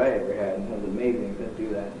experiences that I ever had, and it was amazing to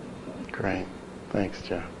do that. Great. Thanks,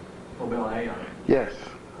 Jeff. Well, Bill, Yes.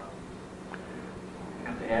 I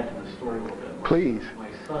have to add to the story a little bit. Please. My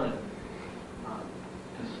son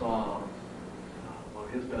just saw one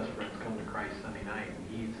of his best friends come to Christ Sunday night, and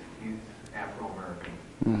he's Afro-American.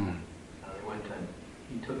 They went and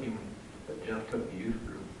Jeff took the youth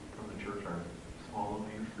group from the church, our small little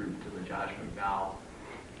youth group, to the Josh McDowell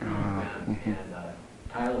event, and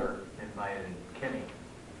Tyler invited Kenny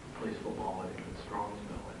to play football with him in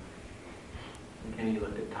Strongsville. And Kenny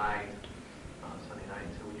looked at Ty Sunday night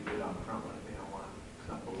and said, "Would you get out front with me? I want to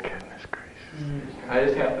accept the Lord." Goodness gracious. I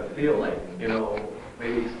just have to feel like,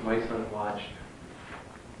 maybe my son watched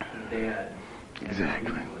his dad.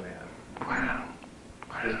 Exactly. Wow.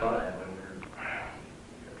 I just thought of that when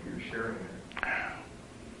you were sharing it.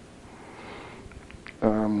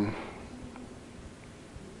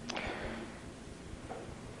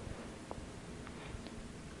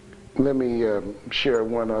 Let me share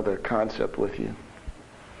one other concept with you.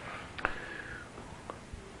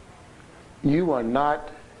 You are not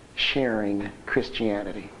sharing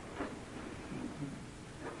Christianity.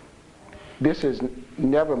 This is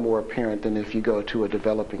never more apparent than if you go to a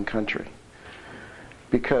developing country.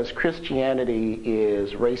 Because Christianity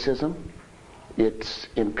is racism, it's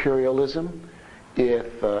imperialism,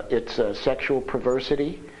 it's sexual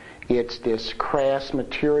perversity, it's this crass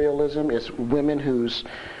materialism, it's women who's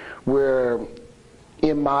we're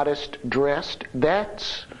immodest dressed.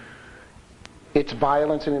 It's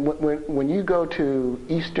violence. And when you go to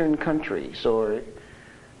Eastern countries or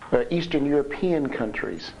Eastern European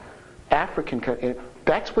countries, African countries,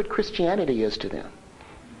 that's what Christianity is to them.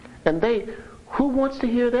 And who wants to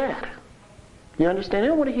hear that? You understand? They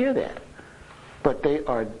don't want to hear that. But they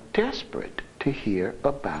are desperate to hear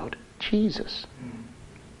about Jesus.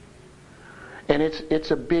 And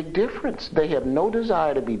it's a big difference. They have no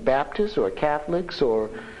desire to be Baptists or Catholics, or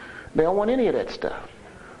they don't want any of that stuff.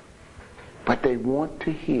 But they want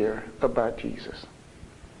to hear about Jesus.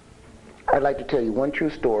 I'd like to tell you one true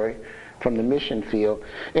story from the mission field.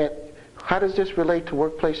 And how does this relate to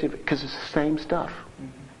workplace? Because it's the same stuff.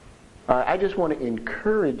 I just want to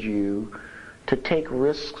encourage you to take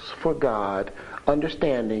risks for God,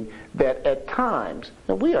 understanding that at times,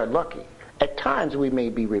 and we are lucky, at times we may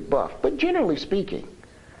be rebuffed, but generally speaking,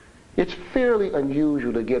 it's fairly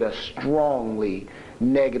unusual to get a strongly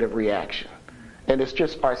negative reaction. And it's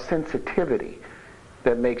just our sensitivity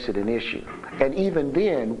that makes it an issue. And even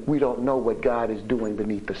then, we don't know what God is doing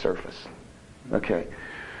beneath the surface. Okay?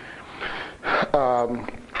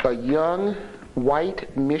 A young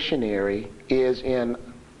white missionary is in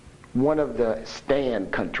one of the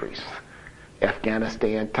stand countries.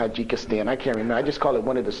 Afghanistan, Tajikistan, I can't remember. I just call it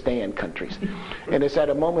one of the stand countries. And it's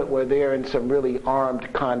at a moment where they're in some really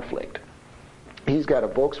armed conflict. He's got a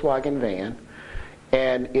Volkswagen van,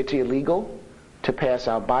 and it's illegal to pass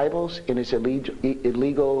out Bibles, and it's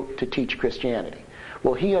illegal to teach Christianity.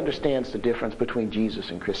 Well, he understands the difference between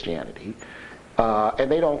Jesus and Christianity.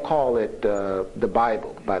 And they don't call it the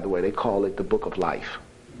Bible, by the way. They call it the Book of Life.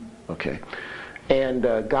 Okay? And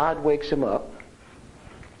God wakes him up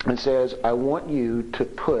and says, I want you to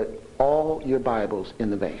put all your Bibles in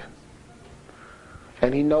the van.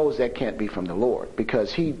 And he knows that can't be from the Lord,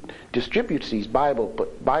 because he distributes these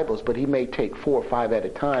Bibles, but he may take 4 or 5 at a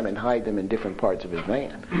time and hide them in different parts of his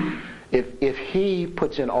van. If he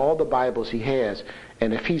puts in all the Bibles he has,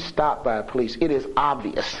 and if he's stopped by a police, it is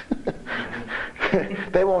obvious.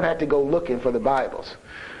 They won't have to go looking for the Bibles.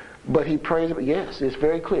 But he prays, yes, it's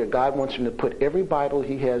very clear. God wants him to put every Bible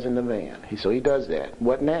he has in the van. So he does that.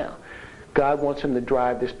 What now? God wants him to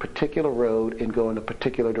drive this particular road and go in a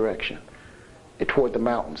particular direction toward the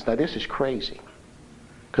mountains. Now this is crazy,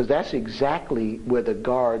 because that's exactly where the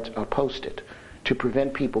guards are posted to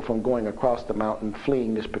prevent people from going across the mountain,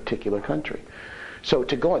 fleeing this particular country. So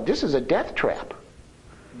to go on, this is a death trap.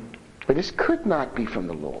 But this could not be from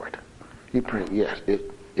the Lord. You pray, yes,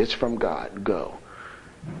 it's from God. Go.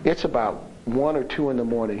 It's about 1 or 2 in the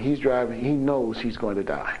morning. He's driving. He knows he's going to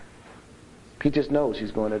die. He just knows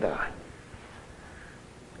he's going to die.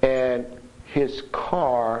 And his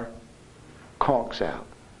car conks out.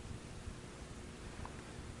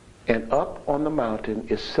 And up on the mountain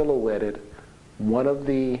is silhouetted one of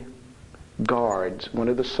the guards, one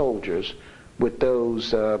of the soldiers, with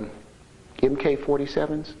those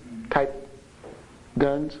MK-47s type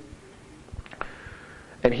guns.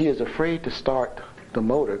 And he is afraid to start the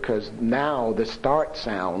motor because now the start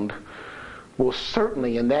sound will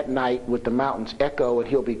certainly in that night with the mountains echo and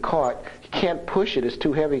he'll be caught. He can't push it, it's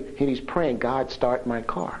too heavy. And he's praying, God, start my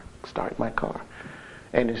car. Start my car.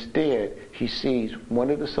 And instead, he sees one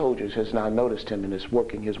of the soldiers has now noticed him and is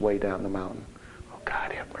working his way down the mountain. Oh,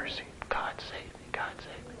 God, have mercy. God, save me. God,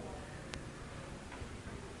 save me.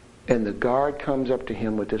 And the guard comes up to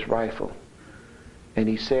him with his rifle. And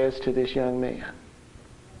he says to this young man,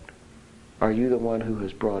 are you the one who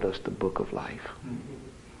has brought us the book of life?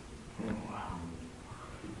 Wow.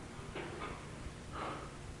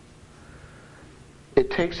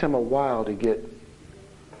 It takes him a while to get,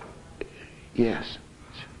 yes.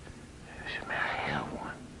 May I have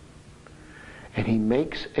one? And he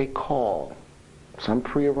makes a call, some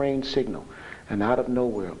prearranged signal, and out of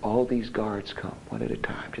nowhere, all these guards come, one at a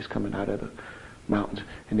time, just coming out of the mountains,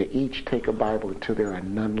 and they each take a Bible until there are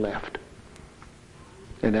none left.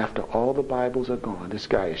 And after all the Bibles are gone, this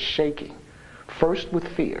guy is shaking, first with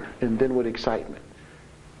fear and then with excitement.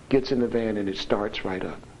 Gets in the van and it starts right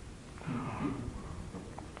up.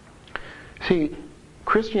 See,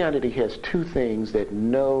 Christianity has two things that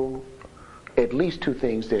at least two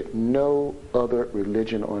things that no other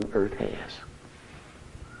religion on earth has.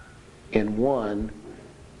 And one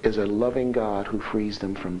is a loving God who frees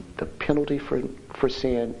them from the penalty for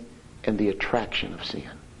sin and the attraction of sin.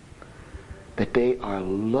 That they are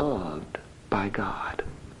loved by God.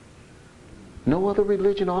 No other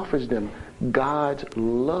religion offers them God's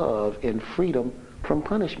love and freedom from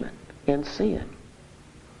punishment and sin.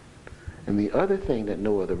 And the other thing that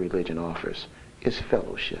no other religion offers is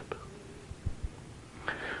fellowship.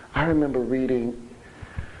 I remember reading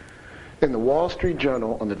in the Wall Street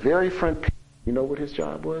Journal on the very front page, you know what his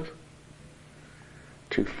job was?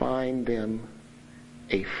 To find them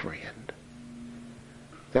a friend.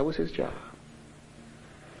 That was his job.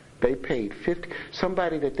 They paid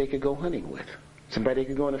somebody that they could go hunting with, somebody they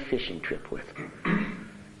could go on a fishing trip with,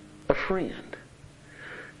 a friend.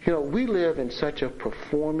 You know, we live in such a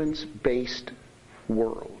performance-based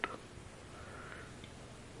world,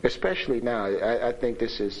 especially now. I think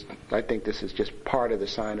this is just part of the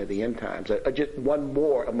sign of the end times. Just one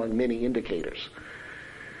more among many indicators.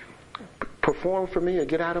 Perform for me or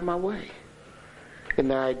get out of my way. And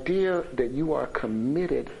the idea that you are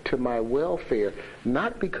committed to my welfare,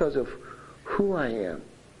 not because of who I am,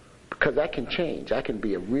 because that can change. I can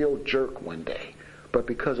be a real jerk one day, but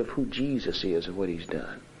because of who Jesus is and what he's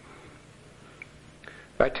done.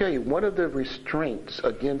 I tell you, one of the restraints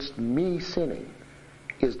against me sinning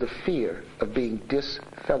is the fear of being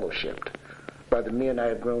disfellowshipped by the men I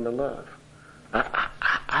have grown to love.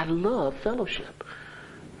 I love fellowship.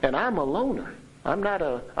 And I'm a loner.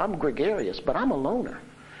 I'm gregarious, but I'm a loner.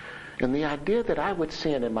 And the idea that I would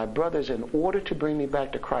sin and my brothers, in order to bring me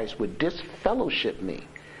back to Christ, would disfellowship me,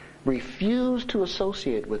 refuse to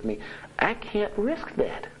associate with me, I can't risk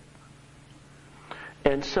that.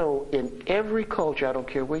 And so in every culture, I don't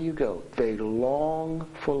care where you go, they long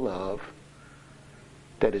for love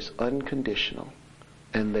that is unconditional,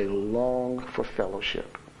 and they long for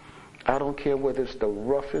fellowship. I don't care whether it's the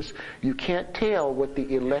roughest. You can't tell what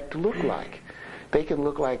the elect look like. They can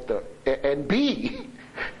look like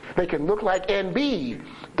they can look like and be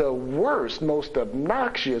the worst, most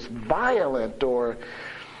obnoxious, violent, or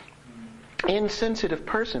insensitive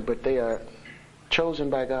person, but they are chosen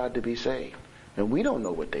by God to be saved. And we don't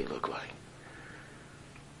know what they look like.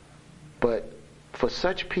 But for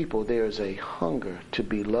such people, there is a hunger to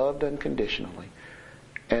be loved unconditionally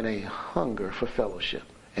and a hunger for fellowship.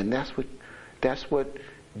 And that's what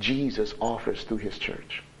Jesus offers through his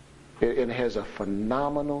church. It has a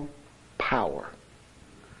phenomenal power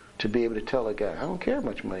to be able to tell a guy, I don't care how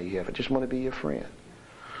much money you have, I just want to be your friend.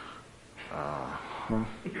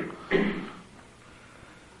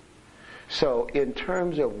 So in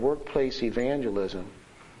terms of workplace evangelism,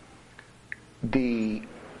 the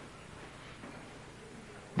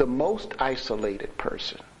most isolated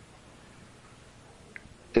person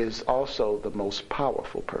is also the most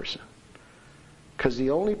powerful person. Because the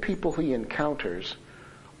only people he encounters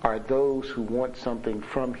are those who want something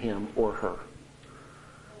from him or her.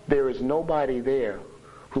 There is nobody there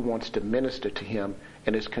who wants to minister to him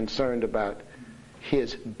and is concerned about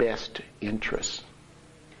his best interests.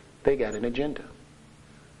 They got an agenda.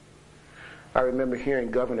 I remember hearing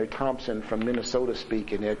Governor Thompson from Minnesota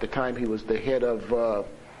speak, and at the time he was the head of,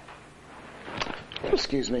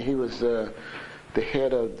 he was the the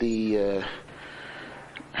head of the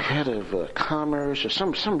Commerce or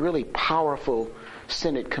some really powerful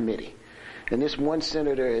Senate committee. And this one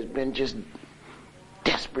senator has been just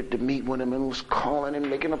desperate to meet with him and was calling and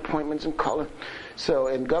making appointments and calling. So,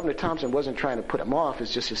 and Governor Thompson wasn't trying to put him off.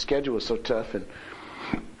 It's just his schedule was so tough. And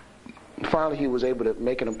finally he was able to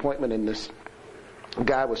make an appointment, and this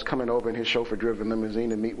guy was coming over in his chauffeur-driven limousine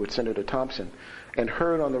to meet with Senator Thompson, and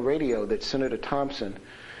heard on the radio that Senator Thompson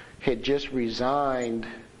had just resigned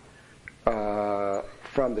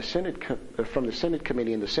from the Senate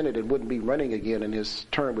committee in the Senate and wouldn't be running again, and his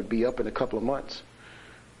term would be up in a couple of months.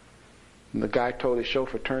 And the guy told his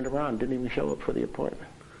chauffeur, turned around, didn't even show up for the appointment.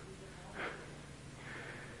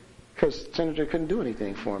 Because the senator couldn't do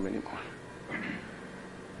anything for him anymore.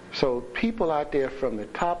 So people out there from the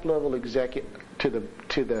top level executive to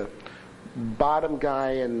the bottom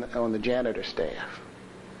guy on the janitor staff,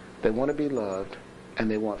 they want to be loved and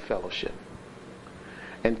they want fellowship.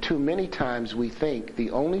 And too many times we think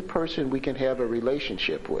the only person we can have a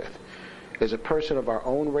relationship with is a person of our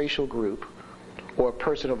own racial group or a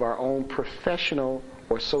person of our own professional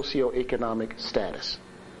or socioeconomic status.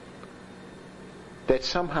 That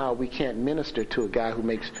somehow we can't minister to a guy who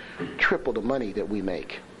makes triple the money that we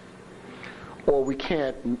make. Or we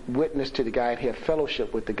can't witness to the guy and have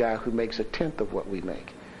fellowship with the guy who makes a tenth of what we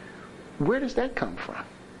make. Where does that come from?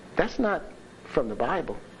 That's not from the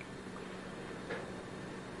Bible.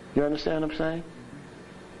 You understand what I'm saying?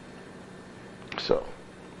 So,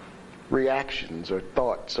 reactions or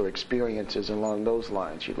thoughts or experiences along those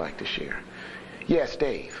lines you'd like to share. Yes,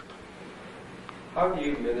 Dave. How do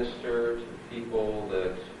you minister to people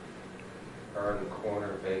that are in the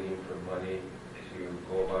corner begging for money to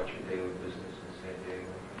go about your daily business in San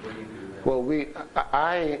Diego? What do you do there?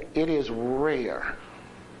 Well, it is rare.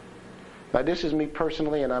 Now, this is me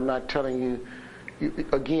personally, and I'm not telling you,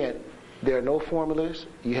 again, there are no formulas.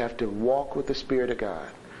 You have to walk with the Spirit of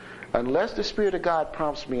God. Unless the Spirit of God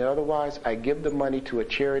prompts me otherwise, I give the money to a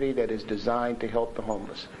charity that is designed to help the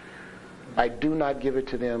homeless. I do not give it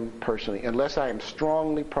to them personally, unless I am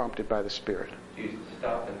strongly prompted by the Spirit. Do you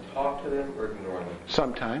stop and talk to them or ignore them?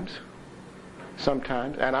 Sometimes.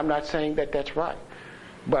 And I'm not saying that that's right.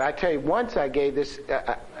 But I tell you, once I gave this,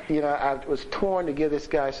 I was torn to give this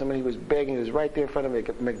guy something. He was begging. He was right there in front of me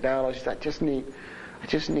at McDonald's. He said, I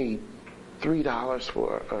just need $3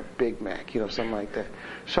 for a Big Mac, something like that.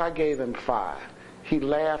 So I gave him $5. He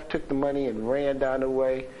laughed, took the money, and ran down the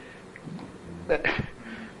way.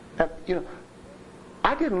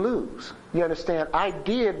 I didn't lose. You understand? I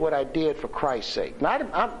did what I did for Christ's sake.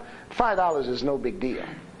 Now, $5 is no big deal.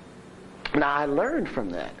 Now, I learned from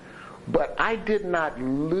that. But I did not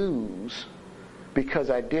lose because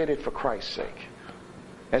I did it for Christ's sake.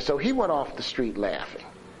 And so he went off the street laughing.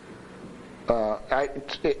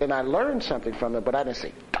 And I learned something from it, but I didn't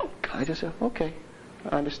say, don't. I just said, okay,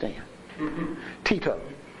 I understand. Tito.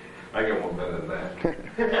 I get one better than that.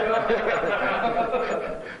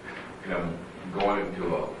 Going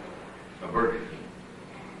into a Burger King,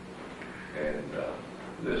 and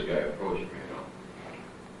this guy approached me,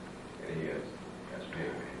 and he asked me,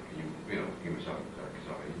 give me something.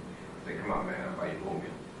 I said, come on, man, I'll buy you whole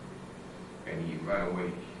meal. And he right away,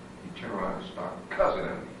 he turned around and started cussing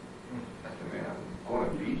at me. I said, man, I'm going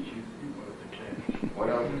to beat you. What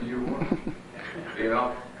else do you want?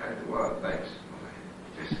 I said, well, thanks.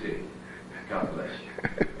 Just sit. God bless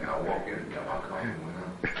you. And I walked in and got my coffee and went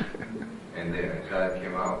out. And then as I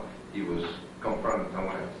came out, he was confronting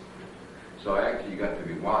someone else. So actually you got to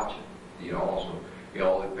be watching. Also, it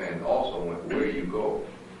all depends also where you go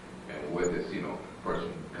and where this,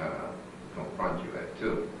 person kind of confronts you at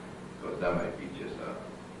too. Because that might be just a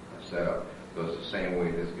setup. Because the same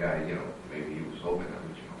way this guy, maybe he was hoping I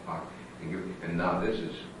reach my pocket. And now this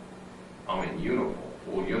is, I'm in uniform,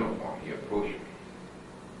 full uniform. He approached me.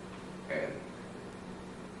 And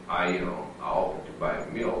I offered to buy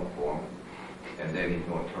a meal for him. And then he's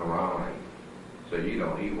going to turn around. And so,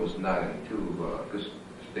 he was not in too good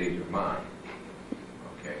stage of mind.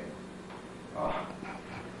 Okay.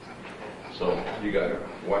 So you got to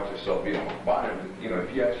watch yourself, buy him. If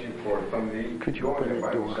he asks you for something to eat, could you open the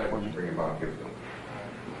door for me? Bring him out, give them.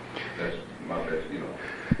 That's my best,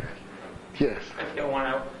 Yes. I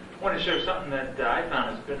want to share something that I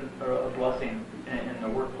found has been a blessing in the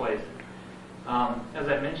workplace. As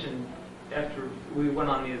I mentioned, after we went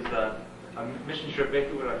on these mission trip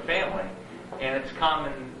basically with our family, and it's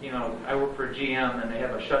common, I work for GM and they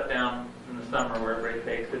have a shutdown in the summer where everybody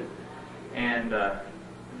takes it, and the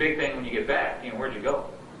big thing when you get back, where'd you go?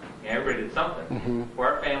 Everybody did something. Mm-hmm. Well,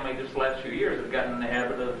 our family just the last few years has gotten in the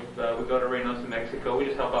habit of we go to Reynosa, Mexico, we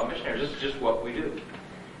just help out missionaries. This is just what we do.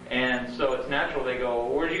 And so it's natural they go,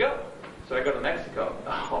 well, where'd you go? So I go to Mexico.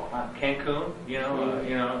 Oh, Cancun?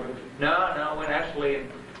 No, when actually,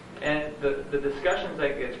 and the discussions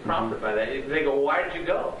that gets prompted by that, they go, why did you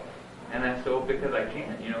go? And I said, well, because I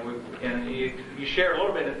can. And you share a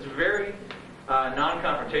little bit. It's very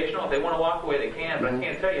non-confrontational. If they want to walk away, they can. But I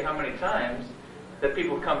can't tell you how many times that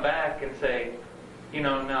people come back and say, they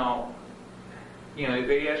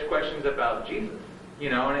ask questions about Jesus.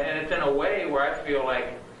 And it's in a way where I feel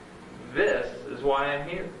like this is why I'm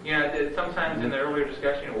here. Sometimes in the earlier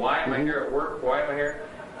discussion, why am I here at work? Why am I here?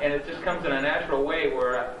 And it just comes in a natural way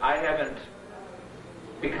where I haven't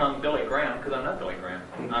become Billy Graham, because I'm not Billy Graham.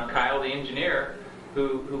 I'm Kyle, the engineer,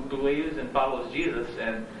 who believes and follows Jesus,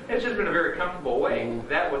 and it's just been a very comfortable way.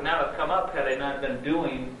 That would not have come up had I not been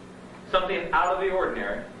doing something out of the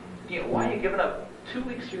ordinary. Why are you giving up 2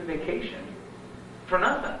 weeks of your vacation for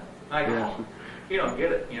nothing? You don't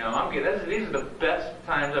get it. I'm getting these are the best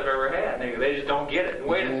times I've ever had. They just don't get it.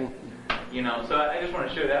 Wait a minute. So I just want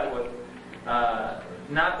to share that with.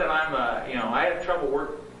 Not that I'm I have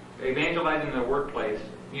trouble evangelizing in the workplace.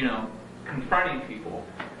 Confronting people,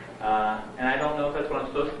 and I don't know if that's what I'm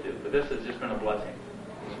supposed to do. But this has just been a blessing.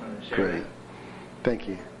 Just wanted to share. Great. Thank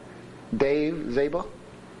you, Dave Zabel.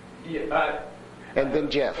 Yeah. And then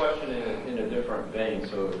Jeff. Question in a different vein.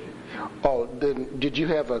 So. Did you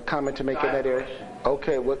have a comment to make in that area?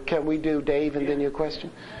 Okay, what can we do, Dave, and then your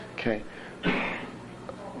question? Okay.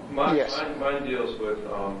 Mine deals with,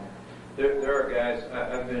 there are guys,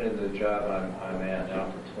 I've been in the job I'm at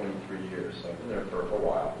now for 23 years, so I've been there for a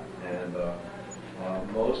while. And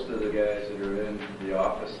most of the guys that are in the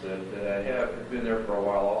office that I have been there for a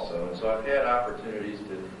while also. And so I've had opportunities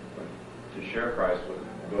to share Christ with them,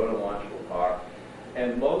 go to lunch, we'll talk.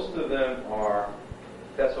 And most of them are,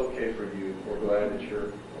 that's okay for you. We're glad that you're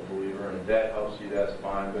a believer, and if that helps you, that's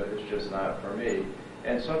fine, but it's just not for me.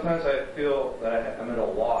 And sometimes I feel that I'm at a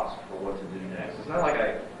loss for what to do next. It's not like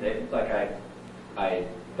I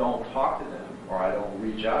don't talk to them or I don't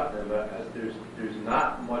reach out to them, but there's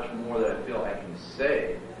not much more that I feel I can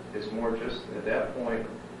say. It's more just at that point,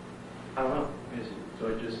 I don't know. So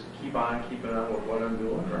I just keep on keeping on with what I'm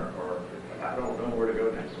doing, or I don't know where to go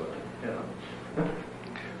next with it.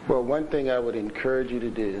 Well, one thing I would encourage you to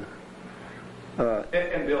do.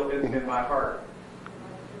 And Bill, in my heart,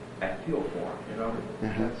 I feel for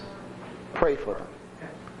them, Pray for them.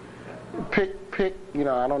 Pick,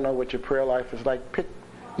 I don't know what your prayer life is like.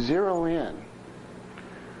 Zero in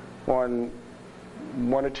on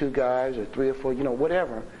 1 or 2 guys or 3 or 4,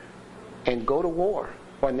 whatever, and go to war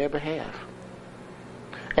on their behalf.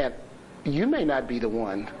 And you may not be the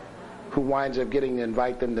one who winds up getting to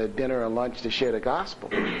invite them to dinner or lunch to share the gospel.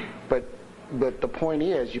 But the point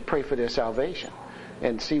is, you pray for their salvation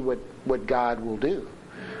and see what God will do.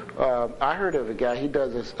 I heard of a guy, he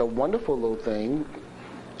does a wonderful little thing,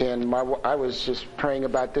 and I was just praying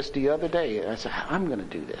about this the other day. I said, I'm going to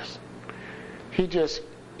do this. He just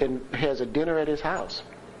has a dinner at his house.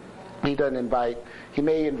 He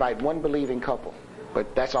may invite one believing couple,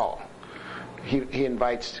 but that's all. He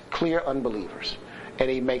invites clear unbelievers. And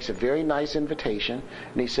he makes a very nice invitation,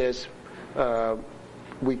 and he says,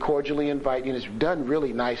 we cordially invite you. And it's done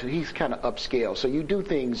really nice. He's kind of upscale, so you do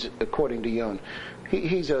things according to your own.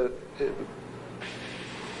 He's a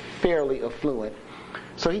fairly affluent,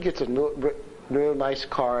 so he gets a real nice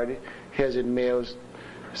card, has it mailed.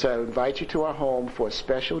 So I invite you to our home for a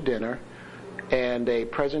special dinner and a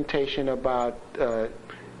presentation by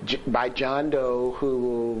John Doe,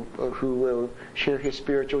 who will share his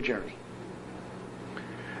spiritual journey.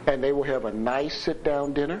 And they will have a nice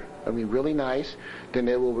sit-down dinner. Really nice. Then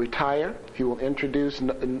they will retire. He will introduce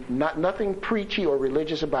nothing preachy or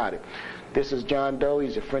religious about it. This is John Doe.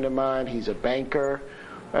 He's a friend of mine. He's a banker.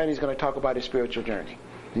 And he's going to talk about his spiritual journey.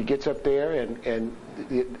 He gets up there and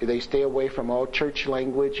they stay away from all church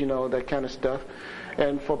language, that kind of stuff.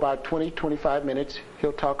 And for about 20-25 minutes,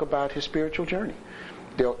 he'll talk about his spiritual journey.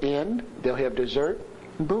 They'll end. They'll have dessert.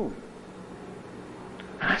 And boom.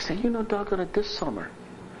 I say, doggone it, this summer,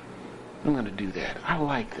 I'm going to do that. I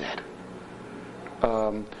like that.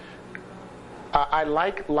 I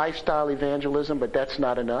like lifestyle evangelism, but that's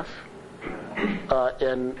not enough.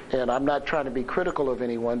 And I'm not trying to be critical of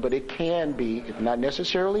anyone, but it can be, if not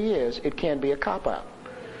necessarily is, it can be a cop-out.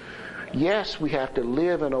 Yes, we have to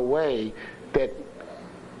live in a way that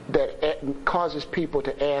causes people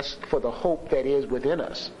to ask for the hope that is within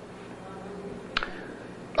us.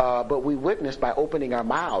 But we witness by opening our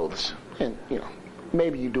mouths, and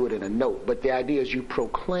maybe you do it in a note, but the idea is you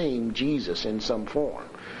proclaim Jesus in some form.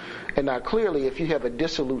 And now clearly, if you have a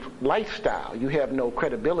dissolute lifestyle, you have no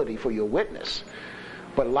credibility for your witness.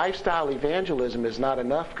 But lifestyle evangelism is not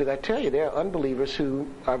enough, because I tell you, there are unbelievers who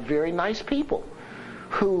are very nice people,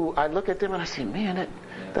 who I look at them and I say, man,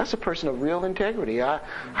 that's a person of real integrity. I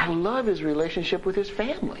love his relationship with his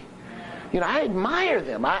family. I admire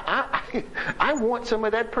them. I want some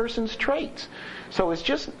of that person's traits. So it's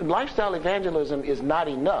just, lifestyle evangelism is not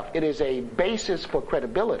enough. It is a basis for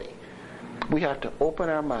credibility. We have to open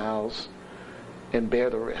our mouths and bear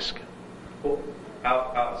the risk. Well,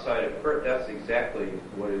 outside of Kurt, that's exactly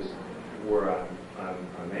where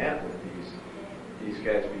I'm at with these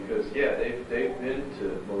guys, because they've been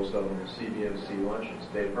to most of them CBMC luncheons.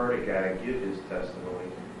 They've heard a guy give his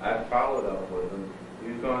testimony. I've followed up with them.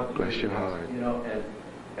 We've gone through Bless your heart.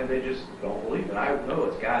 And they just don't believe it. I know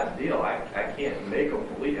it's God's deal. I can't make them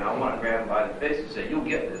believe it. I want to grab them by the face and say, you'll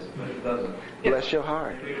get this, but it doesn't. Bless your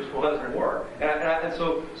heart. It just doesn't work. And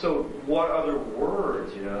so what other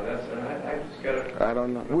words, I just got to... I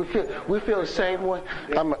don't know. We feel the same way.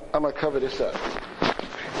 I'm going to cover this up,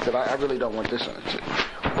 because I really don't want this on it.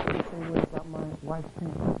 About my wife's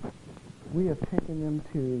parents. We have taken them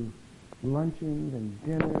to luncheons and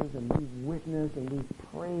dinners, and we've witnessed and we've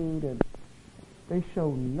prayed, and they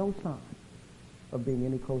show no sign of being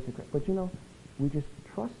any closer to Christ. But we just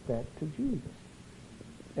trust that to Jesus.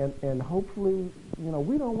 And hopefully,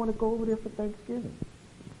 we don't want to go over there for Thanksgiving,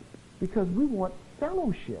 because we want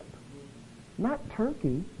fellowship, not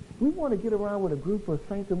turkey. We want to get around with a group of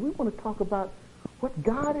saints, and we want to talk about what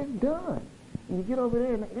God has done. And you get over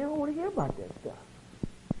there, and they don't want to hear about that stuff.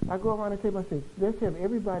 I go around the table and say, let's have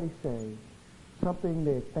everybody say something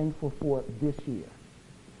they're thankful for this year.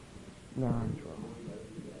 Now I'm in trouble.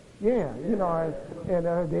 Yeah, and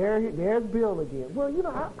there's Bill again. Well,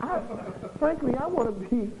 frankly, I want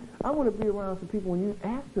to be around some people. When you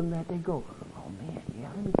ask them that, they go, oh man,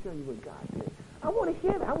 let me tell you what God did. I want to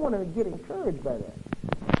hear that. I want to get encouraged by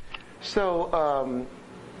that. So,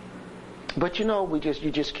 but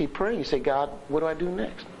you just keep praying. You say, God, what do I do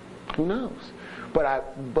next? Who knows?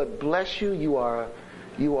 But bless you, you are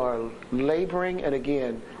laboring, and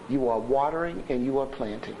again, you are watering and you are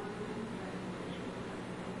planting.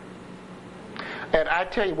 And I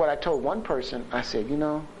tell you what, I told one person, I said,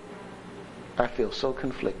 I feel so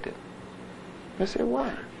conflicted. I said,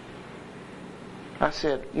 why? I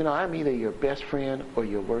said, I'm either your best friend or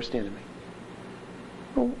your worst enemy.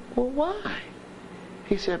 Well, why?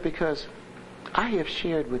 He said, because I have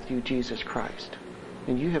shared with you Jesus Christ,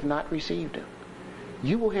 and you have not received him.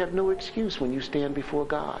 You will have no excuse when you stand before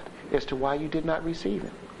God as to why you did not receive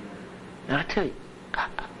him. And I tell you,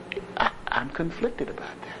 I'm conflicted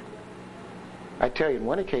about that. I tell you, on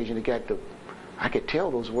one occasion, I could tell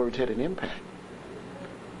those words had an impact.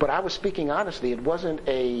 But I was speaking honestly. It wasn't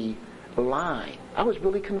a lie. I was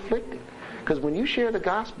really conflicted. Because when you share the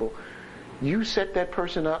gospel, you set that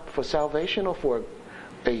person up for salvation or for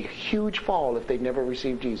a huge fall if they never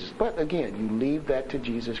received Jesus. But again, you leave that to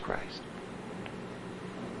Jesus Christ.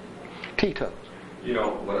 Tito.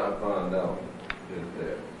 What I found out is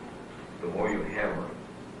that the more you hammer,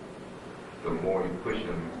 the more you push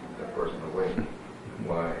the person away.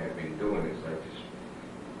 What I have been doing is I just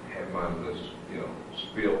have my list,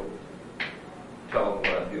 spill, tell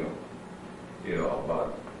them what,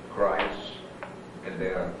 about Christ, and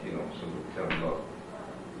then I, tell them, look,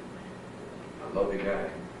 I love you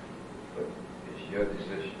guys, but it's your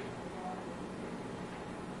decision.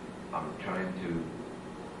 I'm trying to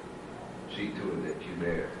see to it that you're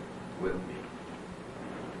there with me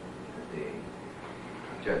at the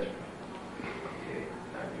judgment. Okay,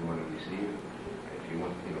 now if you want to receive it, if you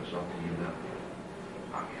want something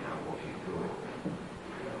I walk you through it.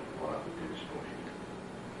 All I would do is force you to.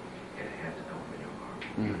 And it has to come from your heart.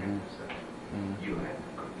 You have to say it. You have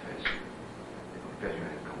to confess it. The confession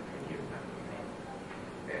has to come from you, not from me.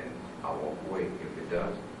 And I walk away. If it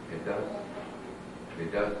does, it does. If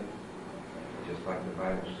it doesn't, just like the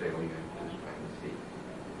Bible says, all you have to do is plant the seed.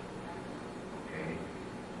 Okay?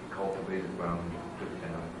 Cultivate the ground, put it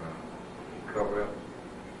down on the ground. You cover up,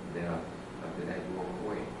 then after that you walk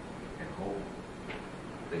away and hope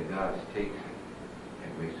that God takes it and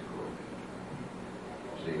makes it grow.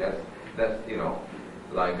 See, that's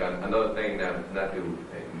like another thing that not to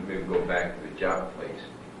maybe go back to the job place.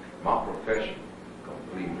 My profession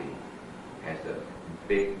completely has a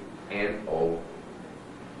big N-O,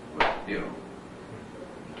 you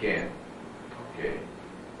can't, okay,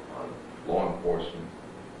 law enforcement,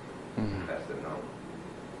 that's the number.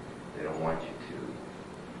 They don't want you to,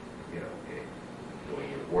 okay, doing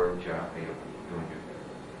your work job, doing your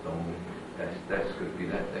loan. That could be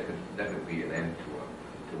an end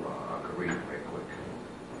to a career very quick,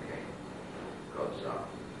 okay?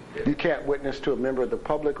 Because you can't witness to a member of the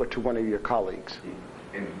public or to one of your colleagues.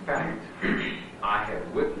 In fact, I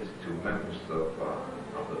have witnessed to members of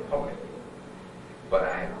the public, but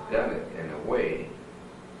I have done it in a way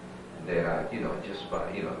that I, just by,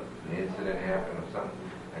 an incident happened or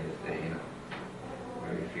something, I just say,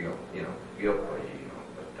 really feel for you,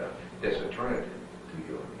 but there's alternative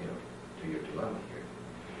to your dilemma here,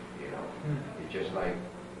 It's just like,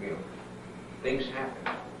 things happen.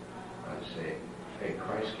 I say, hey,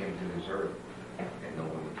 Christ came to this earth, and no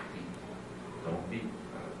one would beat. Don't beat.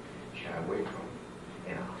 Shy away from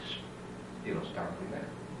it. And start from there.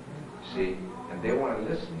 See, and they want to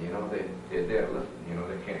listen, they're there to listen,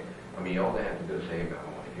 they can't, all they have to do is say, I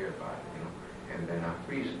don't want to hear about it, and they're not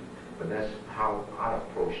freezing. But that's how I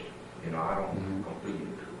approached, I don't completely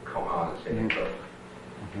come out and say, look,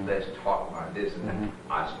 let's talk about this, and then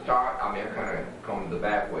I kind of come the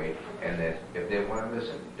back way, and then if they want to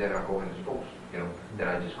listen, then I go into sports, then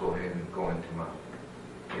I just go ahead and go into my,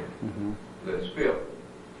 little spiel,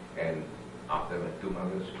 and after I do my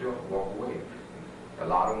little spiel, I walk away. A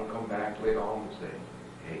lot of them come back later on and say,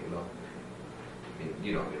 hey, look,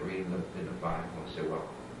 they're reading in the Bible and say, well,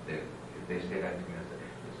 then if they say that to me, I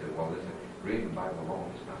say, well, listen, reading the Bible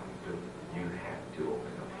alone is not going to do it. You have to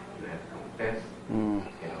open up. You have to confess,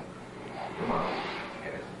 your mouth,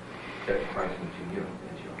 and accept Christ into your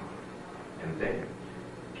heart. And then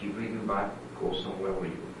keep reading the Bible. Go somewhere where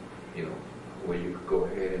where you could go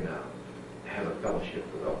ahead and have a fellowship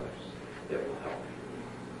with others that will help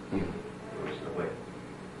you. It's the way.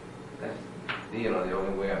 That's the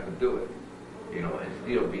only way I could do it. And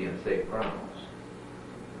still be in safe grounds.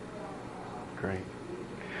 Great.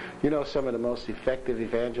 Some of the most effective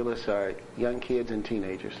evangelists are young kids and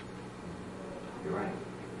teenagers. You're right.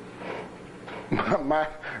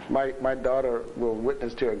 My daughter will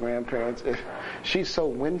witness to her grandparents. She's so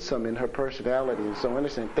winsome in her personality and so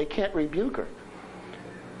innocent. They can't rebuke her.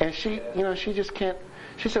 And she just can't.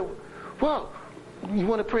 She said, well, you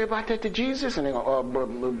want to pray about that to Jesus? And they go,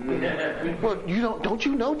 well, don't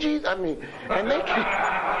you know Jesus? And they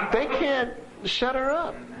can't shut her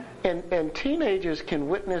up. And teenagers can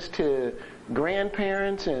witness to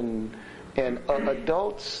grandparents and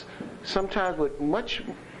adults sometimes with much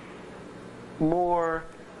more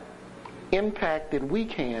impact than we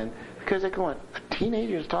can, because they're going, a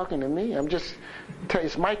teenager is talking to me?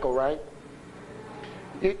 It's Michael, right?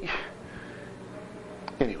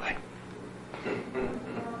 Anyway. You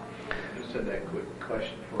said that quick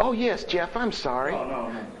question. Oh, yes, Jeff, I'm sorry. Oh,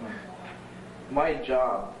 no. My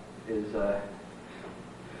job is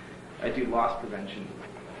I do loss prevention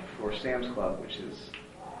for Sam's Club, which is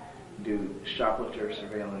do shoplifter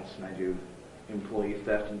surveillance, and I do employee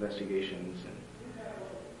theft investigations and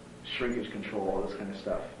shrinkage control, all this kind of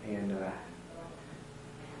stuff. And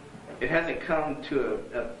it hasn't come to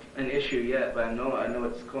an issue yet, but I know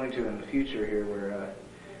it's going to in the future here, where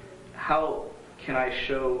how can I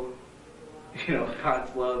show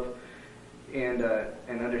God's love and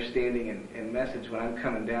understanding and message when I'm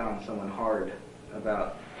coming down on someone hard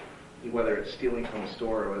about whether it's stealing from the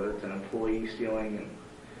store or whether it's an employee stealing.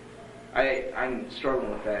 And I'm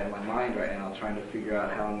struggling with that in my mind right now, trying to figure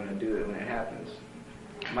out how I'm going to do it when it happens.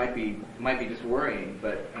 It might be just worrying,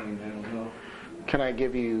 but I don't know. Can I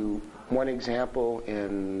give you one example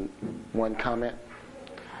and one comment?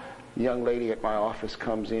 A young lady at my office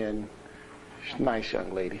comes in, she's a nice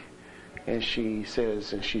young lady, and she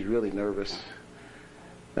says, and she's really nervous,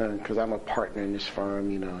 because I'm a partner in this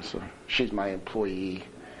firm, so she's my employee.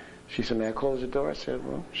 She said, may I close the door? I said,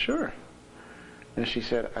 well, sure. And she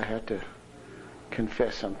said, I had to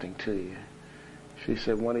confess something to you. She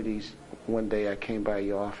said, one day I came by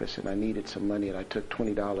your office and I needed some money, and I took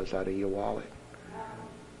 $20 out of your wallet.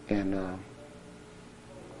 And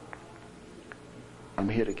I'm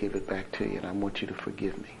here to give it back to you, and I want you to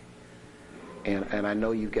forgive me. And I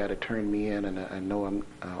know you've got to turn me in, and I know I'm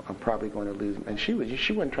probably going to lose. And she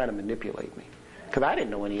wasn't trying to manipulate me, because I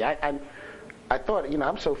didn't know any. I thought,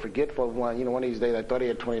 I'm so forgetful. One of these days I thought he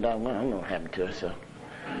had $20. Well, I don't know what happened to her. So,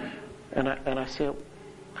 and I said,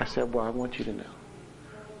 well, I want you to know,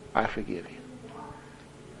 I forgive you,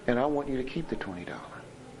 and I want you to keep the $20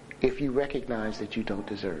 if you recognize that you don't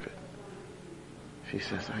deserve it. She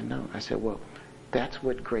says, I know. I said, well, that's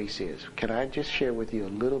what grace is. Can I just share with you a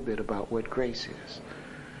little bit about what grace is?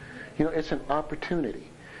 It's an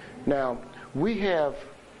opportunity. Now, we have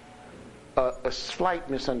a slight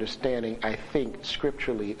misunderstanding, I think,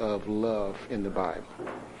 scripturally of love in the Bible.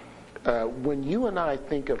 When you and I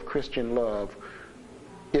think of Christian love,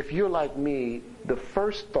 if you're like me, the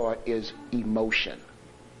first thought is emotion.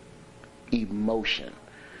 Emotion.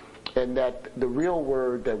 And that the real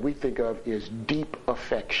word that we think of is deep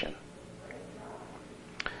affection.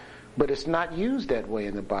 But it's not used that way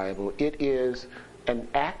in the Bible. It is an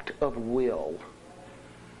act of will.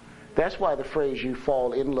 That's why the phrase, you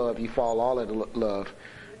fall in love, you fall all in love.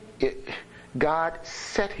 God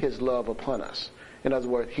set his love upon us. In other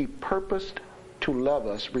words, he purposed to love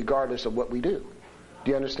us regardless of what we do.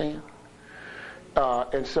 Do you understand?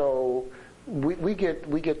 And so we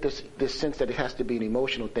get this sense that it has to be an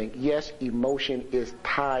emotional thing. Yes, emotion is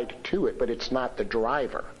tied to it, but it's not the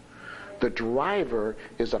driver. The driver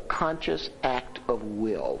is a conscious act of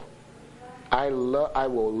will. I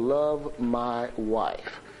will love my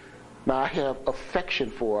wife. Now I have affection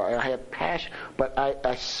for her, I have passion, but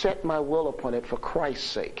I set my will upon it for Christ's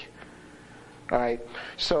sake. All right.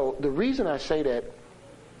 So the reason I say that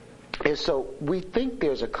is so we think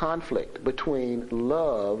there's a conflict between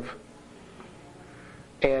love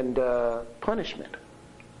and punishment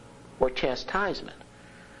or chastisement,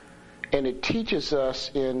 and it teaches us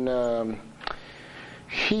in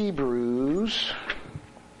Hebrews.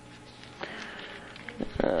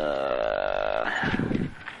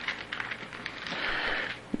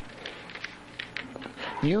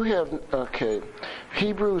 You have,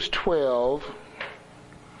 Hebrews 12,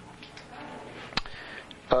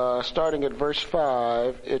 starting at verse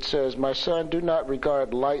 5, it says, "My son, do not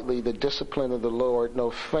regard lightly the discipline of the Lord,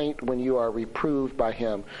 nor faint when you are reproved by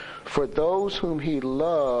him. For those whom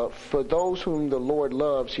the Lord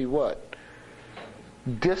loves, he what?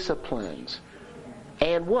 Disciplines.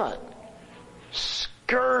 And what?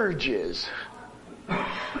 Scourges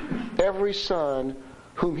every son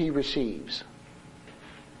whom he receives."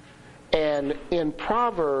 And in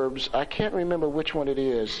Proverbs, I can't remember which one it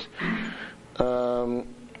is. But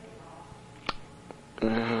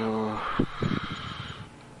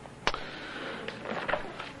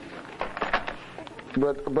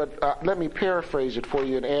let me paraphrase it for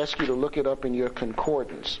you and ask you to look it up in your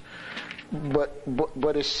concordance. But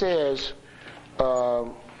it says,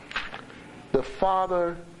 the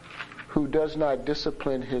father who does not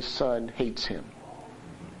discipline his son hates him.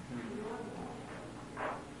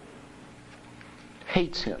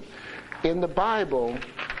 Hates him. In the Bible,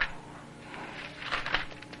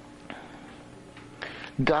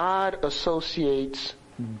 God associates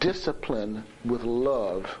discipline with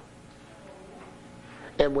love.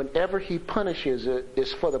 And whenever he punishes it,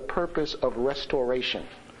 it's for the purpose of restoration.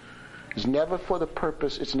 It's never for the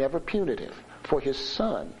purpose, it's never punitive, for his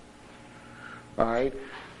son. All right?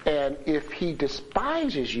 And if he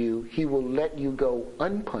despises you, he will let you go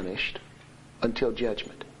unpunished until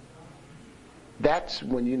judgment. That's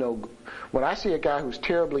when when I see a guy who's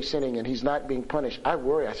terribly sinning and he's not being punished, I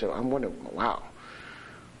worry. I'm wondering, wow,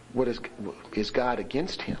 what is God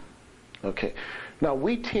against him? Okay. Now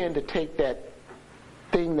we tend to take that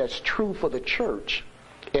thing that's true for the church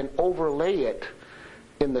and overlay it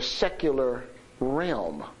in the secular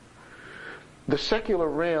realm. The secular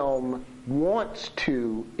realm wants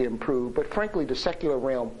to improve, but frankly, the secular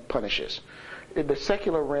realm punishes. The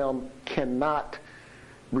secular realm cannot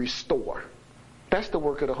restore. That's the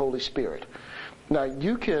work of the Holy Spirit. Now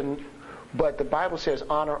you can, but the Bible says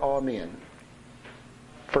honor all men.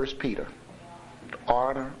 1 Peter.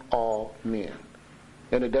 Honor all men.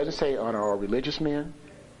 And it doesn't say honor all religious men.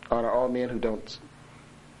 Honor all men who don't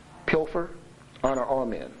pilfer. Honor all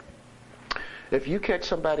men. If you catch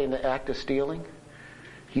somebody in the act of stealing,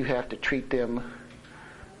 you have to treat them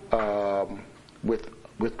with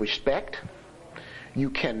respect. You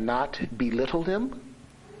cannot belittle them.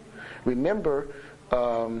 Remember,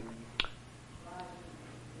 I'm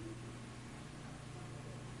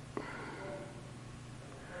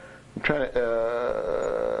trying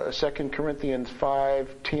to 2 Corinthians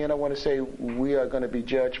 5:10. I want to say we are going to be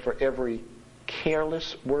judged for every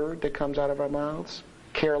careless word that comes out of our mouths.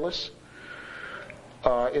 Careless.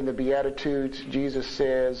 In the Beatitudes, Jesus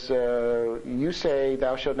says, "You say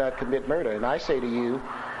thou shalt not commit murder, and I say to you,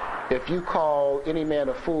 if you call any man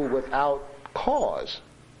a fool without cause,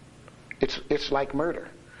 it's like murder."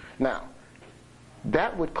 Now,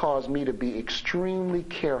 that would cause me to be extremely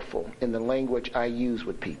careful in the language I use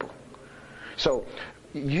with people. So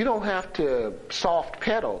you don't have to soft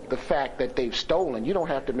pedal the fact that they've stolen. You don't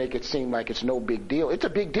have to make it seem like it's no big deal. It's a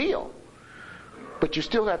big deal. But you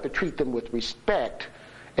still have to treat them with respect,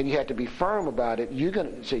 and you have to be firm about it. You're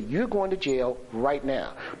going to say, you're going to jail right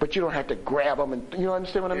now. But you don't have to grab them, and you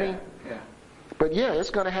understand what I mean? Yeah. But yeah,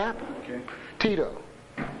 it's going to happen. Okay. Tito.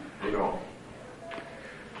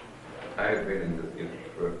 I have been in the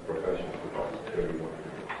profession for about 31 years.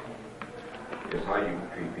 It's how you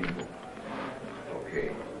treat people.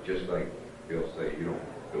 Okay, just like Bill say, you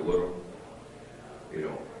don't belittle.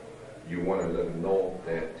 You want to let them know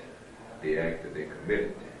that the act that they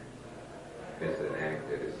committed it's an act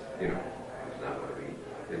that is, it's not going to be,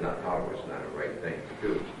 it's not tolerable, it's not the right thing to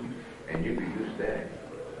do. And you can use that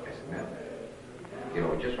as a method.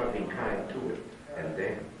 Just by being kind to it, and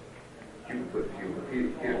then you can put a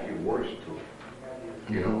few words to it,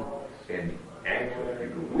 and actually you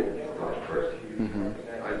can witness to that person.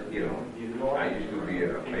 I used to be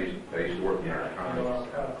I used to work in our economy,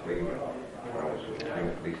 Cleveland. I was with the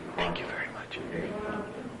police department. Thank you very much.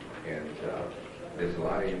 And there's a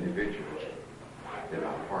lot of individuals that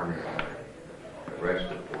our partner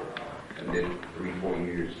arrested for, and then 3-4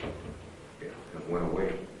 years and went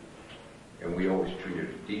away. And we always treated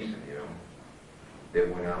it decent, They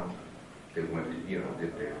went out, they went to,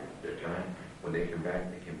 did their time. When they came back,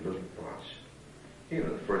 they came looking for us.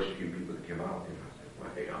 The first few people that came out, I said, well,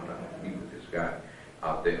 hey, I'm not going to meet with this guy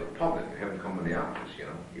out there in public. Have him come in the office,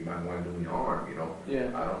 He might want to do me harm,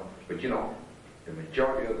 Yeah. But, the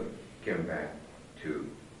majority of them came back to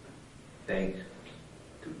thank,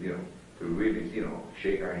 to really,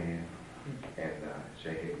 shake our hand and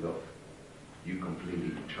say, hey, look, you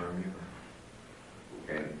completely turned me around.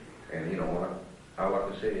 And what I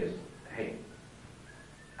like to say is, hey,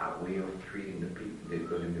 our way of treating the people,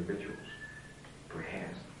 those individuals,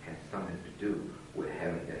 perhaps has something to do with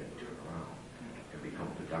having them turn around and become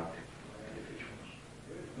productive individuals.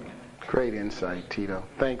 Great insight, Tito.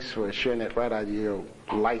 Thanks for sharing that right out of your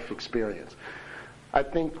life experience. I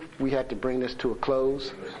think we had to bring this to a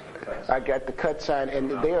close. I got the cut sign, and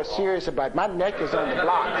they are serious about it. My neck is on the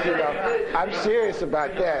block, I'm serious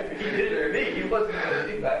about that.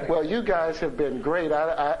 Well, you guys have been great.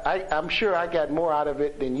 I'm sure I got more out of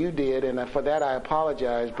it than you did, and for that I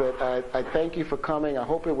apologize. But I thank you for coming. I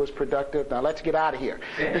hope it was productive. Now let's get out of here.